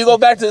 nah. And then you go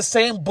back to the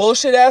same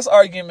bullshit ass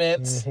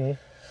arguments, and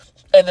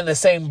then the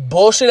same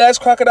bullshit ass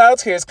crocodile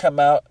tears come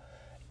out,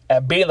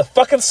 and being the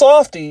fucking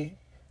softy.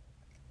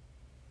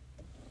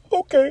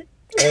 Okay.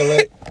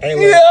 Hey,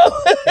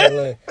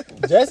 look.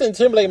 Justin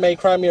Timberlake made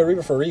Cry Me a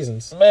River for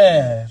reasons.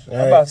 Man,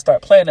 I'm about to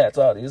start playing that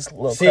to all these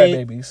little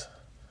crybabies.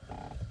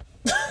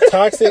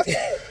 Toxic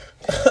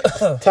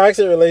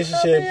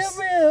relationships.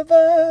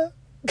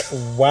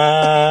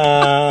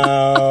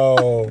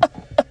 Wow.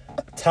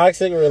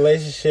 Toxic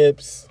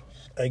relationships,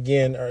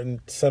 again, are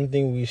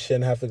something we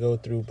shouldn't have to go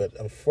through, but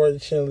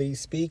unfortunately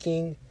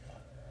speaking,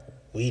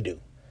 we do.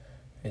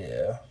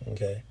 Yeah.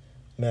 Okay.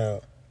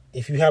 Now,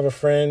 if you have a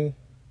friend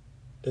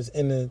that's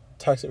in a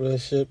toxic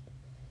relationship,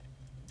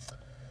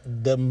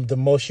 the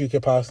most you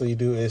could possibly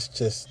do is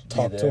just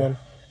talk to him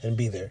and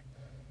be there.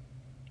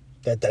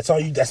 That's all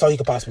you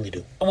could possibly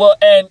do. Well,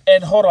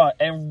 and hold on,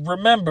 and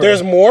remember,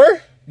 there's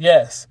more.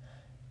 Yes,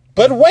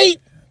 but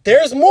wait,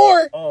 there's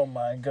more. Oh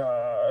my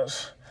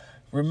gosh!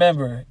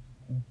 Remember,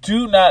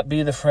 do not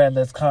be the friend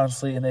that's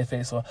constantly in their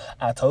face. Well,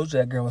 I told you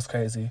that girl was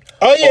crazy.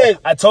 Oh yeah,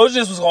 I told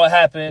you this was going to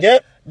happen.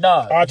 Yep.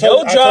 Nah,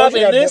 your job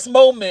in this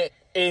moment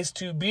is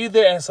to be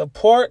there and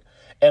support.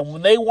 And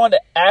when they want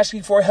to ask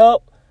you for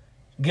help,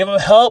 give them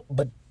help,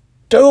 but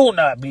do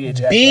not be a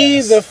jackass. Be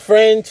the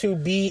friend to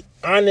be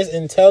honest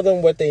and tell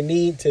them what they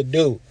need to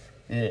do.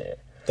 Yeah.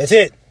 That's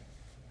it.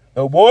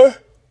 No more,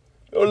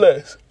 no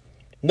less.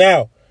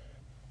 Now,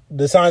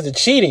 the signs of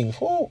cheating.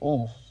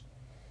 Ooh.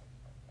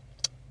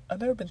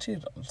 I've never been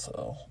cheated on,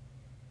 so.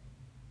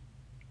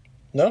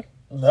 No?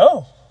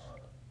 No.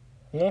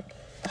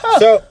 Huh.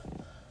 So.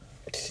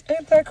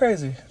 Ain't that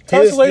crazy?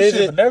 Toxic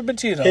relationship, but never been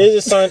cheated on. Here's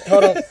a sign.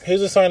 Hold on.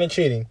 Here's a sign of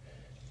cheating.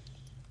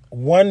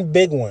 One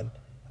big one.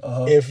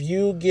 If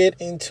you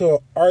get into an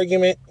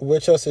argument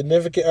with your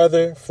significant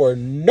other for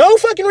no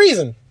fucking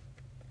reason.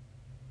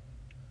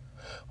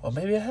 Well,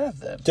 maybe I have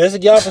then. Just to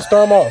get off and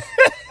storm off.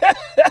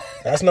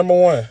 That's number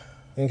one.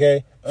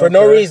 Okay? For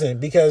no reason.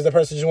 Because the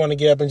person just want to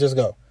get up and just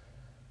go.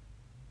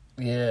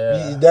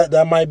 Yeah.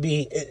 That might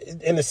be,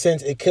 in a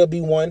sense, it could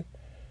be one.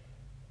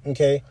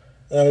 Okay?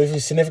 If your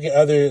significant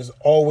other is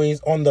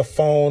always on the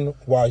phone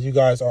while you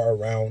guys are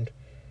around,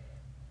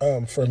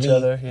 for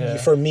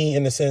me,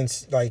 in a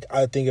sense, like,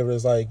 I think of it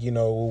as like,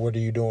 what are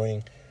you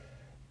doing?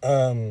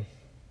 If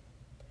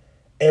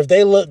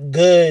they look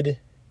good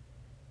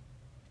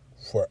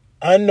for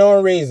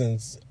unknown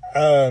reasons,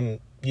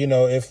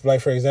 if, like,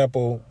 for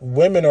example,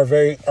 women are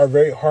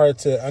very hard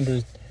to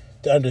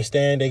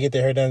understand. They get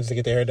their hair done just to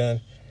get their hair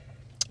done.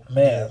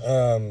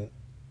 Man.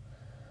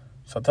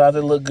 Sometimes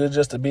they look good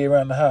just to be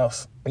around the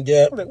house.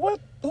 Yeah. Like, what?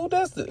 Who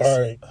does this? All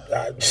right.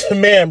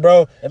 Man,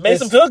 bro. It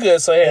makes them feel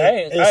good, so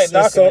hey, I ain't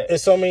knocking it.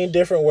 It's so many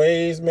different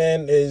ways,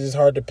 man. It's just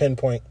hard to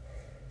pinpoint.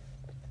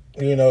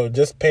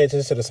 just pay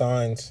attention to the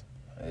signs.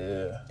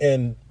 Yeah.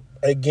 And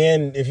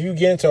again, if you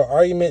get into an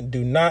argument,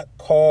 do not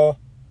call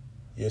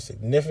your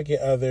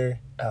significant other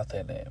Out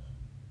their name.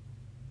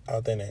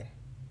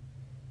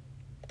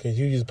 Because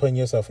you just putting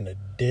yourself in a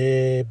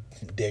bigger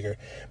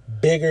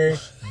ditch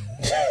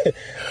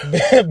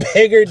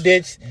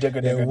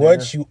than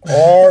what you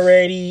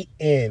already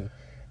in.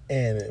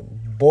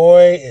 And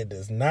boy, it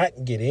does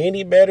not get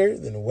any better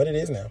than what it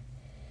is now.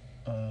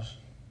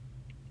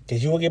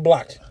 Because you will get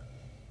blocked.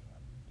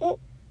 Oh.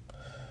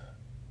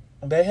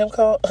 That him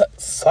call?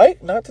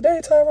 Psych, not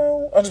today,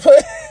 Tyrone. I'm just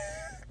playing.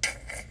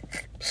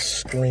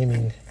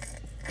 Screaming,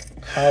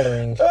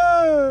 hollering,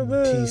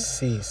 peace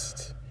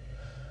ceased.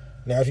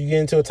 Now, if you get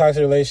into a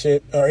toxic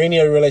relationship or any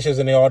other relationships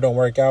and they all don't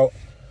work out,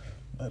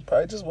 it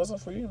probably just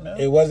wasn't for you, man.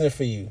 It wasn't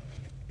for you.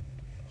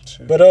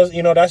 True. But those,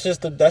 that's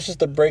just the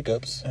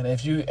breakups. And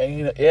if you,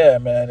 yeah,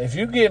 man, if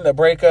you get in a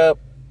breakup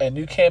and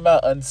you came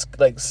out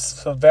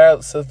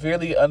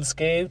severely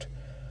unscathed,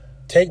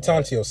 take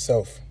time to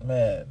yourself,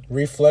 man.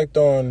 Reflect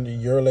on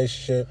your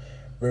relationship.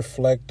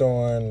 Reflect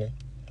on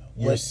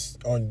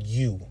on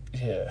you.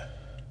 Yeah.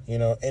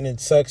 And it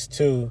sucks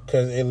too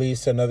because it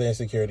leads to another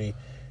insecurity.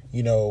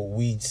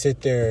 We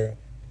sit there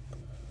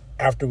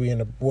after we're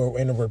in a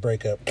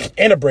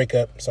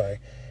breakup, sorry,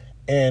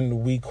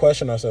 and we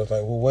question ourselves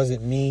like, well, was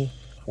it me?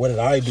 What did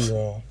I do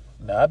wrong?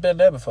 No, I've been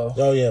there before.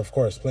 Oh yeah, of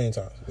course, plenty of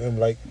times.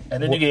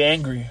 And then you get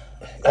angry.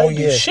 Oh I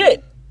yeah, do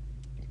shit.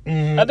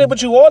 Mm-hmm. I did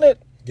what you wanted.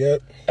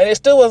 Yep. And it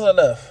still wasn't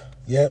enough.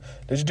 Yep.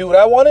 Did you do what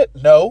I wanted?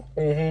 No.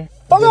 Mm-hmm.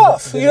 Fuck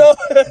off.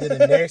 Then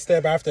the next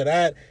step after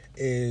that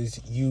is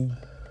you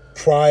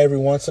cry every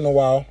once in a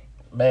while.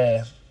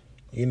 Man.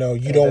 You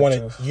don't want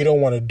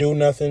to do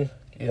nothing.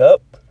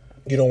 Yep.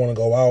 You don't want to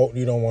go out.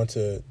 You don't want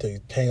to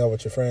hang out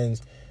with your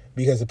friends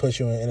because it puts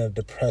you in a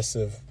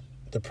depression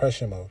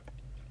mode.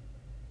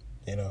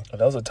 And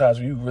those are times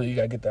where you really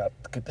gotta get the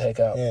heck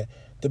out. Yeah.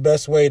 The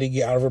best way to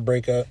get out of a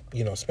breakup,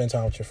 spend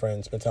time with your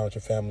friends, spend time with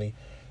your family,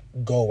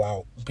 go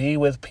out. Be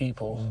with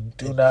people.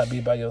 Do not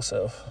be by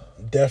yourself.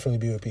 Definitely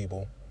be with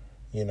people.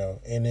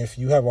 And if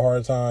you have a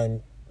hard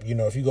time,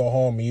 if you go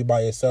home and you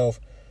by yourself,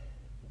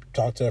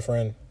 talk to a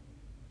friend.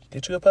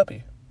 Get you a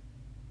puppy.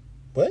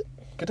 What?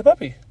 Get a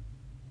puppy.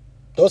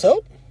 Those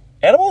help?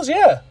 Animals,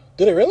 yeah.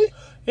 Do they really?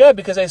 Yeah,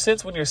 because they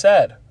sense when you're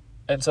sad,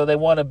 and so they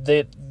want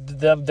to.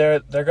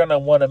 They're gonna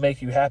want to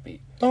make you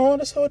happy. Oh,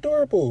 that's so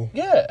adorable.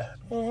 Yeah.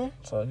 Uh-huh.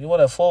 So you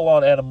want a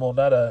full-on animal,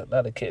 not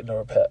a kitten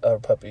or a pet or a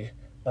puppy.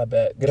 My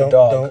bad. Get a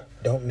dog.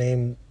 Don't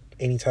name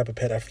any type of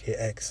pet after your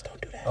ex.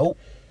 Don't do that. Nope.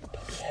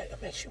 Don't do that.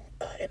 It makes you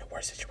in a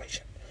worse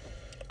situation.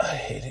 I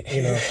hate it.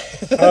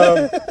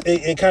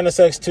 It kind of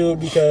sucks too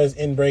because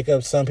in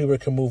breakups, some people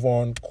can move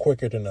on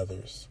quicker than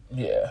others.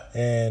 Yeah.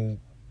 And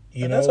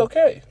that's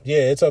okay.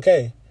 Yeah, it's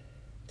okay.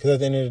 Because at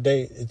the end of the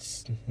day,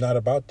 it's not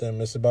about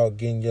them. It's about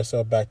getting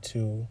yourself back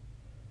to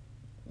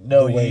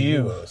the way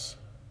you was.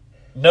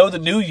 Know the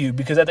new you,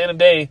 because at the end of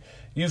the day,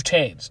 you've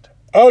changed.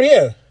 Oh,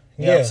 yeah.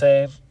 You know what I'm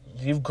saying?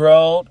 You've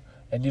grown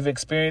and you've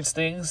experienced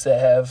things that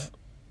have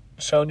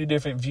shown you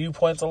different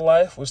viewpoints on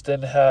life, which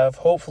then have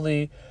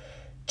hopefully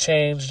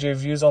changed your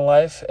views on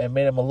life and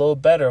made them a little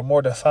better,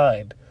 more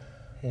defined.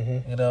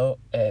 Mm-hmm.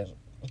 And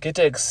get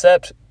to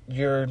accept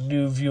your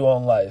new view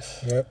on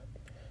life. Yep.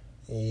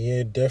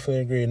 Yeah, definitely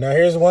agree. Now,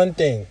 here's one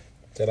thing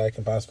that I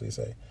can possibly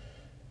say.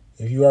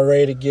 If you are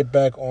ready to get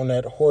back on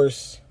that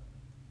horse,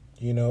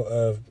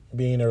 of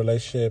being in a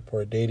relationship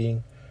or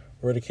dating,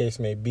 where the case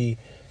may be,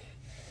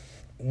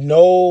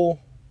 know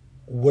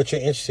what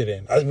you're interested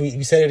in.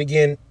 We said it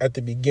again at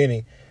the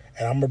beginning,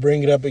 and I'm going to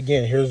bring it up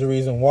again. Here's the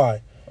reason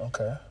why.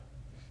 Okay.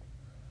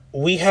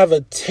 We have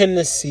a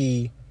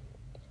tendency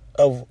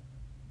of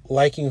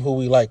liking who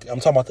we like. I'm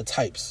talking about the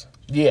types.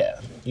 Yeah.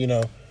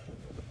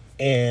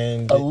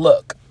 And a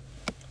look.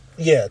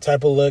 Yeah,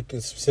 type of look,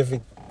 a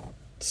specific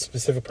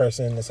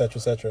person, etc.,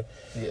 etc.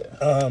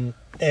 Yeah.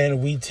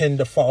 And we tend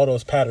to follow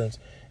those patterns.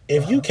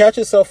 If you catch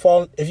yourself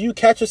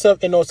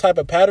in those type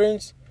of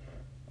patterns,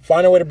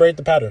 find a way to break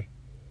the pattern.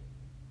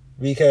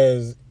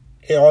 Because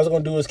all it's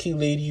going to do is keep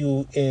leading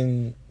you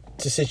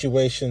into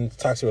situations,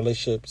 toxic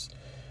relationships,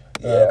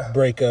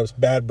 breakups,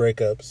 bad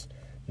breakups.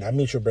 Not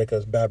mutual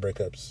breakups, bad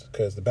breakups.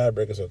 Because the bad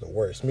breakups are the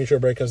worst. Mutual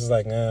breakups is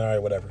like, all right,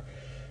 whatever.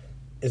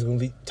 It's going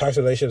to lead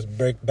toxic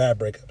relationships, bad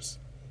breakups.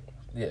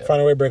 Yeah.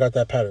 Find a way to break out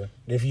that pattern.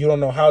 If you don't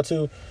know how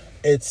to,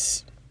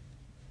 it's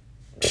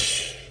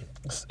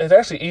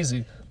actually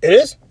easy. It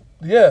is?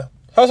 Yeah.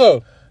 How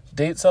so?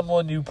 Date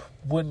someone you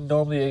wouldn't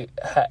normally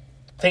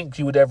think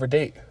you would ever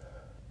date.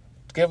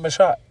 Give them a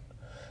shot.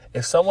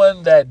 If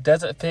someone that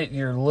doesn't fit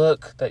your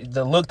look,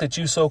 the look that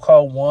you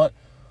so-called want,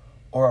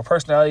 or a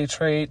personality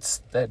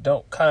traits that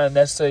don't kind of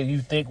necessarily you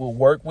think will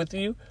work with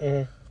you,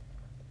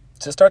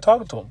 just start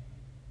talking to them.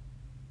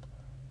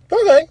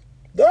 Okay.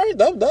 All right,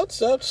 that's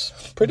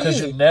pretty because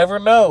easy. You never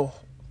know.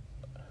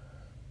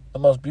 The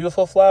most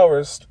beautiful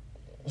flowers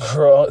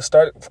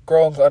start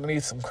growing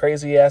underneath some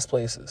crazy ass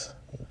places.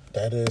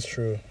 That is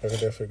true. I can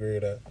definitely agree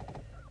with that.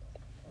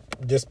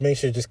 Just make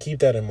sure, just keep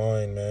that in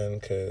mind, man,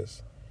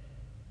 because,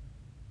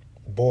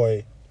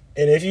 boy,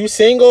 And if you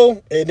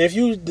single, and if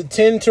you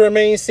tend to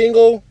remain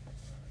single,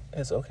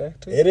 It's okay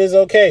too. it is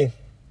okay.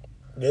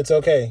 It's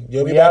okay.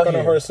 You'll be We back out on the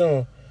here. horse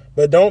soon.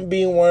 But don't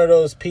be one of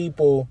those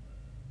people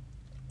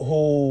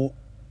who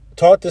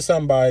talk to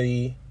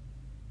somebody,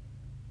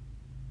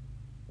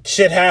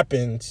 shit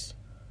happens,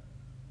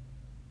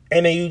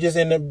 and then you just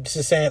end up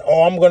just saying,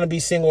 "Oh, I'm gonna be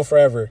single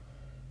forever."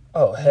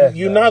 Oh heck,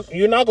 You're no.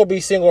 not gonna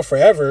be single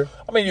forever.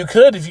 I mean, you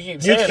could if you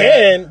keep You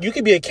saying can. You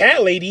could be a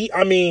cat lady.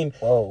 I mean,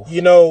 Whoa.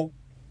 you know,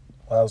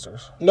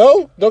 Wowzers.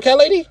 no cat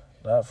lady.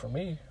 Not for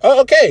me.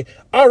 Oh, okay.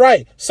 All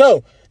right.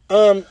 So,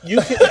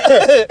 you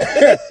can,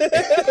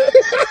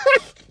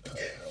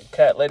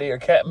 Cat lady or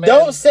cat man.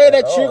 don't say at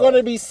that you're all. going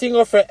to be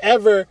single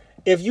forever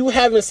if you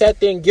haven't sat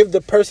there and give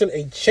the person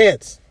a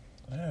chance.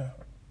 Yeah.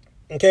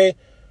 Okay?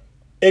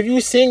 If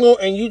you single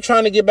and you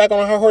trying to get back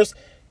on her horse,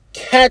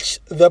 catch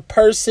the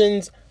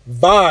person's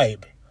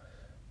vibe.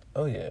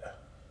 Oh yeah.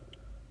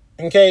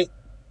 Okay?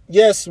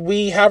 Yes,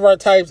 we have our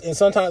types, and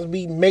sometimes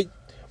we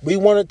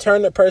want to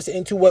turn the person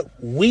into what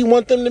we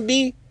want them to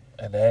be.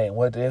 And that ain't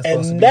what they're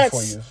supposed to And be for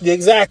that's you.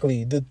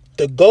 exactly the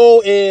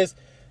goal is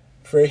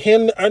for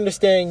him to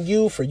understand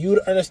you, for you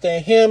to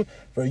understand him,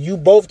 for you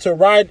both to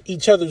ride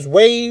each other's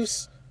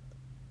waves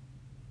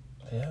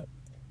Yeah.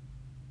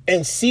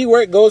 and see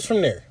where it goes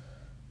from there.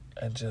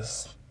 And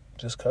just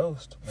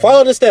coast. Man.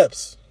 Follow the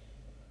steps.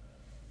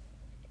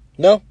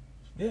 No?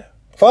 Yeah.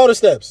 Follow the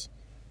steps.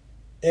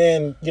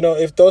 And,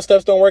 if those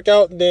steps don't work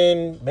out,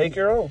 then Make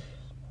your own.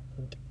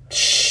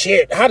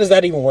 shit, how does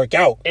that even work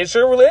out? It's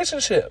your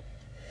relationship.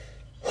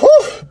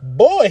 Whew,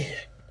 boy.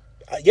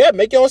 Yeah,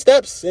 make your own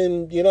steps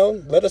and,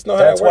 let us know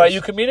how it works. That's why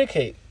you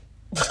communicate.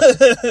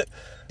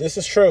 This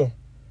is true.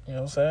 You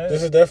know what I'm saying?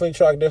 This is definitely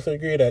true. I definitely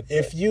agree with that.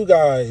 If you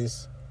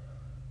guys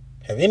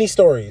have any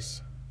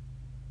stories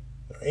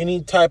or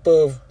any type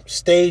of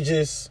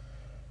stages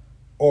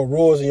or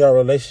rules in your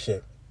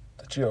relationship,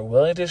 that you are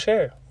willing to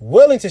share.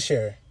 willing to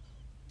share,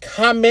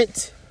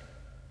 comment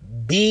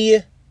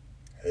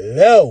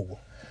below.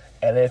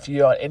 And if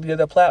you're on any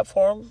other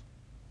platform,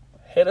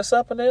 hit us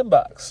up in the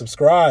inbox.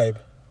 Subscribe.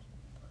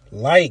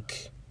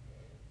 Like.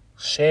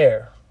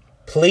 Share.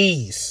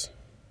 Please.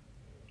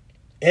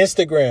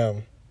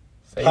 Instagram.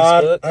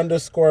 Facebook.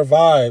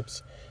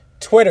 Pod_vibes.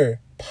 Twitter.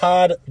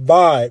 Pod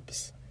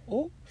Vibes.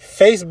 Ooh.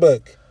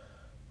 Facebook.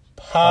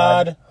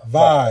 Pod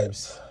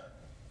Vibes.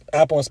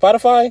 Apple and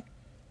Spotify.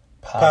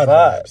 Pod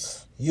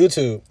Vibes.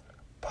 YouTube.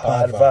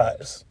 Pod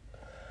Vibes.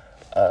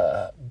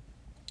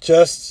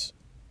 Just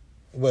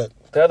what?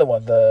 The other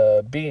one,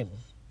 the Beam.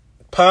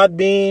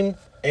 Podbeam,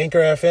 Anchor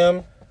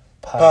FM,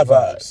 Pod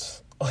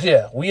Vibes. Oh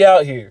yeah, we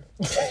out here.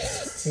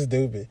 This is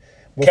stupid.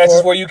 Catch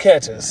us where you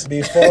catch us.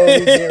 Before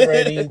we get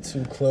ready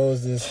to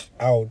close this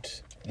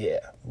out, Yeah.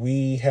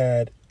 we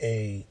had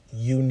a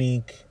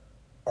unique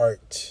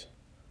art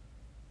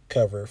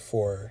cover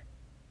for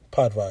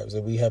Pod Vibes,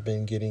 and we have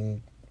been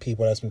getting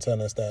people that's been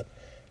telling us that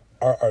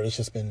our art has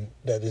just been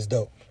that is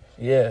dope.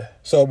 Yeah.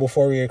 So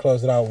before we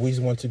close it out, we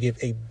just want to give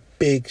a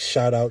big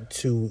shout out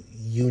to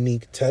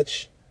Unique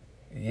Touch.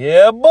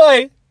 Yeah,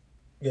 boy.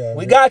 Yeah,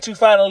 We got you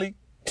finally.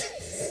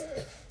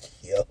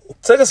 yo.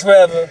 Took us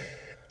forever,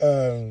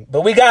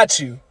 but we got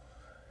you.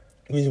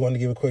 We just want to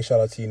give a quick shout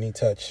out to Unique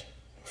Touch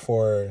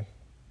for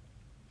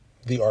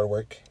the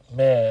artwork,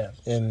 Man.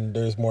 and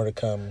there's more to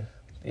come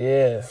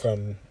Yeah.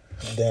 from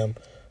them.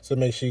 So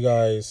make sure you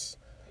guys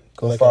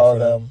Go look out follow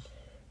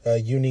for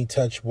them. Unique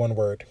Touch, one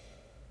word,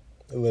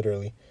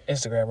 literally.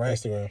 Instagram, right?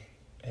 Instagram.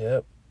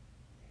 Yep.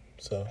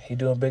 So, He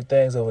doing big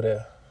things over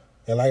there.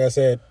 and like I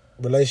said,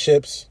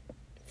 relationships,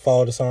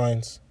 follow the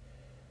signs,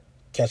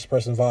 catch the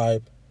person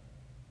vibe,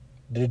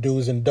 the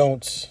do's and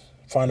don'ts,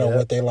 find out Yep.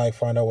 what they like,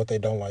 find out what they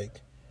don't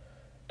like.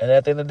 And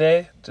at the end of the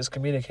day, just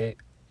communicate.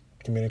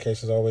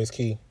 Communication is always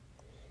key.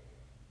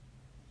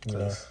 You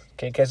know.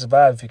 Can't catch a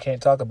vibe if you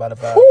can't talk about a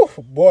vibe.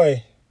 Whew,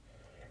 boy.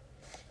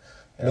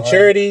 You know,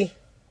 Maturity,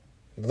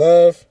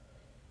 love,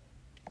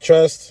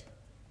 trust,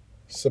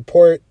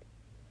 support,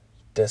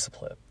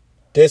 discipline.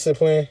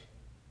 discipline,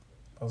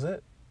 That was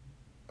it.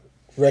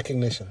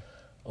 recognition.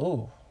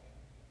 Ooh.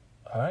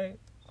 All right.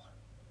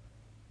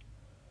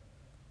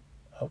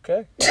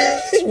 Okay.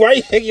 Why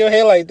you shake your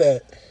head like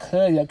that?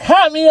 You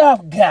caught me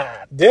off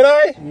guard. Did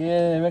I?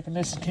 Yeah,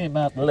 recognition came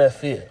out the left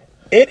field.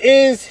 It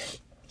is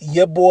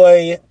your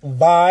boy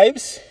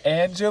Vibes.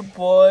 And your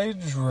boy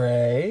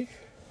Dre.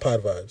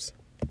 Pod Vibes.